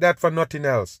mistake that for nothing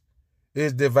else.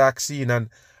 It's the vaccine.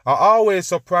 And I'm always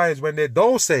surprised when they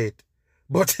don't say it.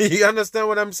 But you understand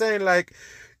what I'm saying? Like,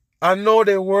 I know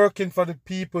they're working for the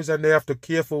peoples and they have to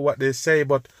care for what they say,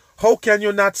 but how can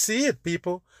you not see it,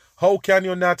 people? How can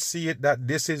you not see it that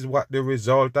this is what the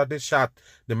result of the shot,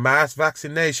 the mass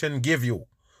vaccination give you?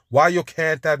 Why you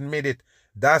can't admit it?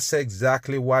 That's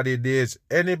exactly what it is.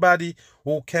 Anybody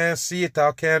who can't see it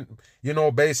or can't,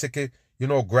 basically,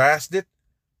 grasp it,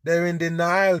 they're in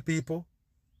denial, people.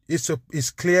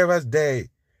 It's clear as day.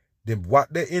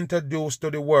 What they introduced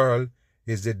to the world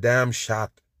is the damn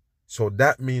shot. So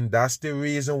that means that's the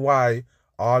reason why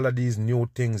all of these new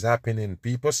things happening.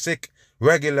 People sick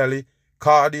regularly,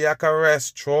 cardiac arrest,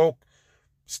 stroke,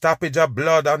 stoppage of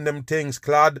blood on them things,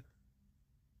 clad.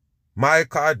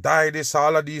 Myocarditis,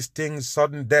 all of these things,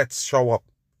 sudden deaths show up.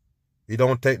 It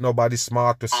don't take nobody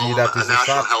smart to see that it's a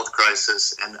national health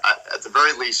crisis, and at the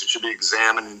very least, it should be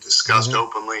examined and discussed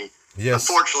openly. Yes.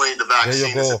 Unfortunately, the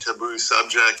vaccine is a taboo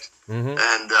subject,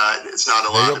 and it's not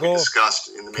allowed to be discussed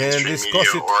in the mainstream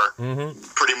media or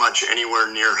pretty much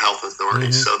anywhere near health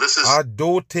authorities. So this is... I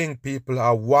do think people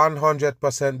are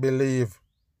 100% believe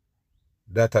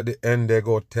that at the end they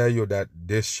go tell you that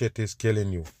this shit is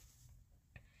killing you.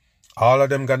 All of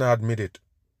them gonna admit it.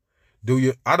 Do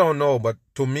you? I don't know, but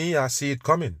to me, I see it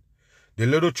coming. The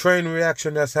little train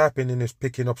reaction that's happening is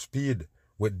picking up speed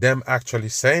with them actually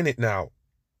saying it now.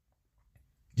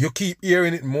 You keep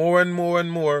hearing it more and more and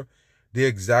more, the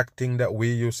exact thing that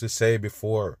we used to say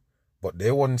before. But they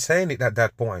weren't saying it at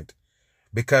that point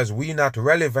because we not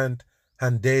relevant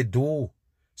and they do.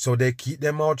 So they keep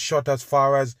their mouth shut as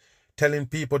far as telling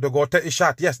people to go take a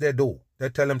shot. Yes, they do. They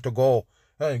tell them to go,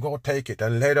 hey, go take it.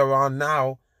 And later on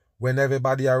now, when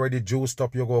everybody already juiced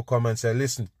up, you go come and say,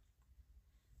 listen,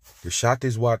 the shot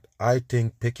is what I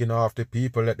think picking off the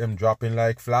people, let them dropping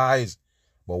like flies.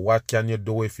 But what can you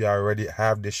do if you already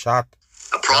have the shot?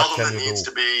 A problem that needs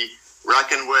to be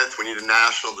reckoned with. We need a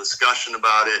national discussion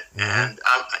about it. And,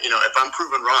 if I'm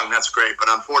proven wrong, that's great. But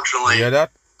unfortunately,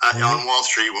 on Wall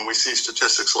Street, when we see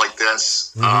statistics like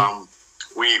this,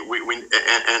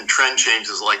 and trend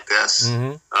changes like this,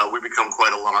 we become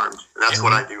quite alarmed. And that's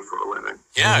what I do for a living.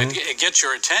 Yeah, it gets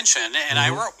your attention. And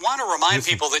I want to remind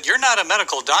people that you're not a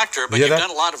medical doctor, but you've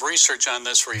done a lot of research on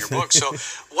this for your book. So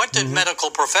what did medical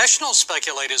professionals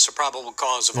speculate is the probable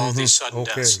cause of all these sudden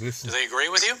deaths? Do they agree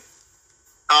with you?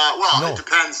 It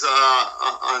depends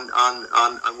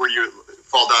on where you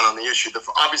fall down on the issue.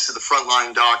 Obviously, the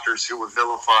frontline doctors who were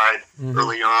vilified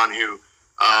early on, who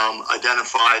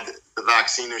identified the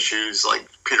vaccine issues, like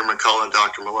Peter McCullough,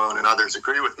 Dr. Malone, and others,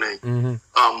 agree with me.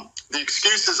 The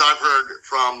excuses I've heard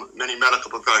from many medical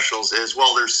professionals is,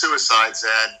 well, there's suicides,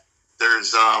 Ed.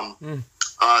 There's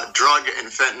drug and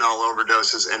fentanyl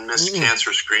overdoses and missed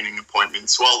cancer screening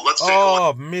appointments. Well, let's take a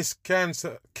look. Missed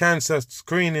cancer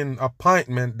screening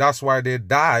appointment. That's why they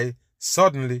die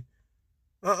suddenly.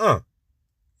 Are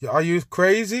you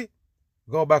crazy?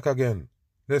 Go back again.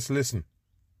 Let's listen.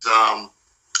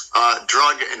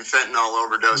 Drug and fentanyl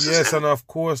overdoses. Yes, and of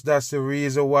course that's the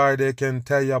reason why they can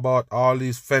tell you about all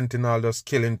these fentanyl that's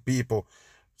killing people,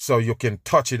 so you can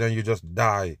touch it and you just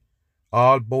die.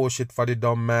 All bullshit for the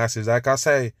dumb masses. Like I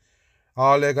say,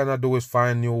 all they're gonna do is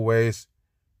find new ways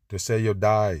to say you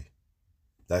die.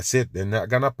 That's it. They're not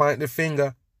gonna point the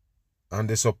finger and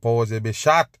they suppose they be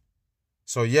shot.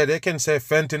 So yeah, they can say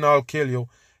fentanyl kill you.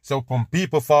 So when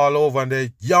people fall over and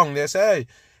they're young, they say, hey,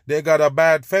 they got a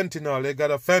bad fentanyl. They got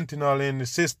a fentanyl in the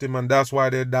system and that's why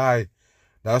they die.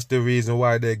 That's the reason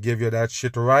why they give you that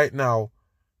shit right now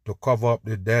to cover up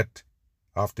the death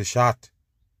of the shot.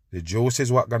 The juice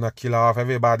is what gonna kill off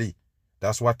everybody.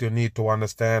 That's what you need to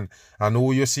understand. And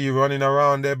who you see running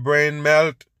around, their brain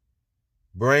melt.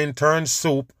 Brain turns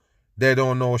soup. They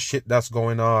don't know shit that's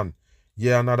going on.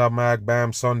 Yeah, another Mag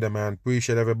Bam Sunday, man.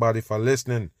 Appreciate everybody for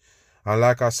listening. And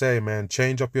like I say, man,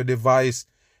 change up your device.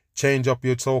 Change up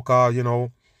your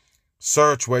so-called,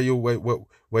 search where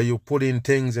you put in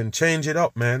things and change it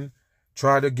up, man.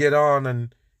 Try to get on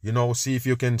and, see if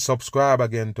you can subscribe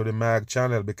again to the Mag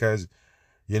channel because,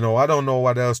 I don't know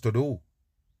what else to do.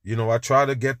 I try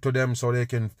to get to them so they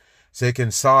can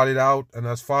sort it out. And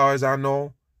as far as I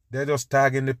know, they're just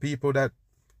tagging the people that,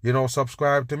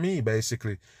 subscribe to me,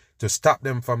 basically, to stop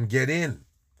them from getting in.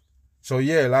 So,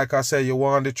 yeah, like I say, you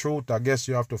want the truth, I guess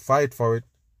you have to fight for it.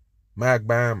 Mag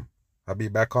Bam. I'll be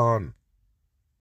back on.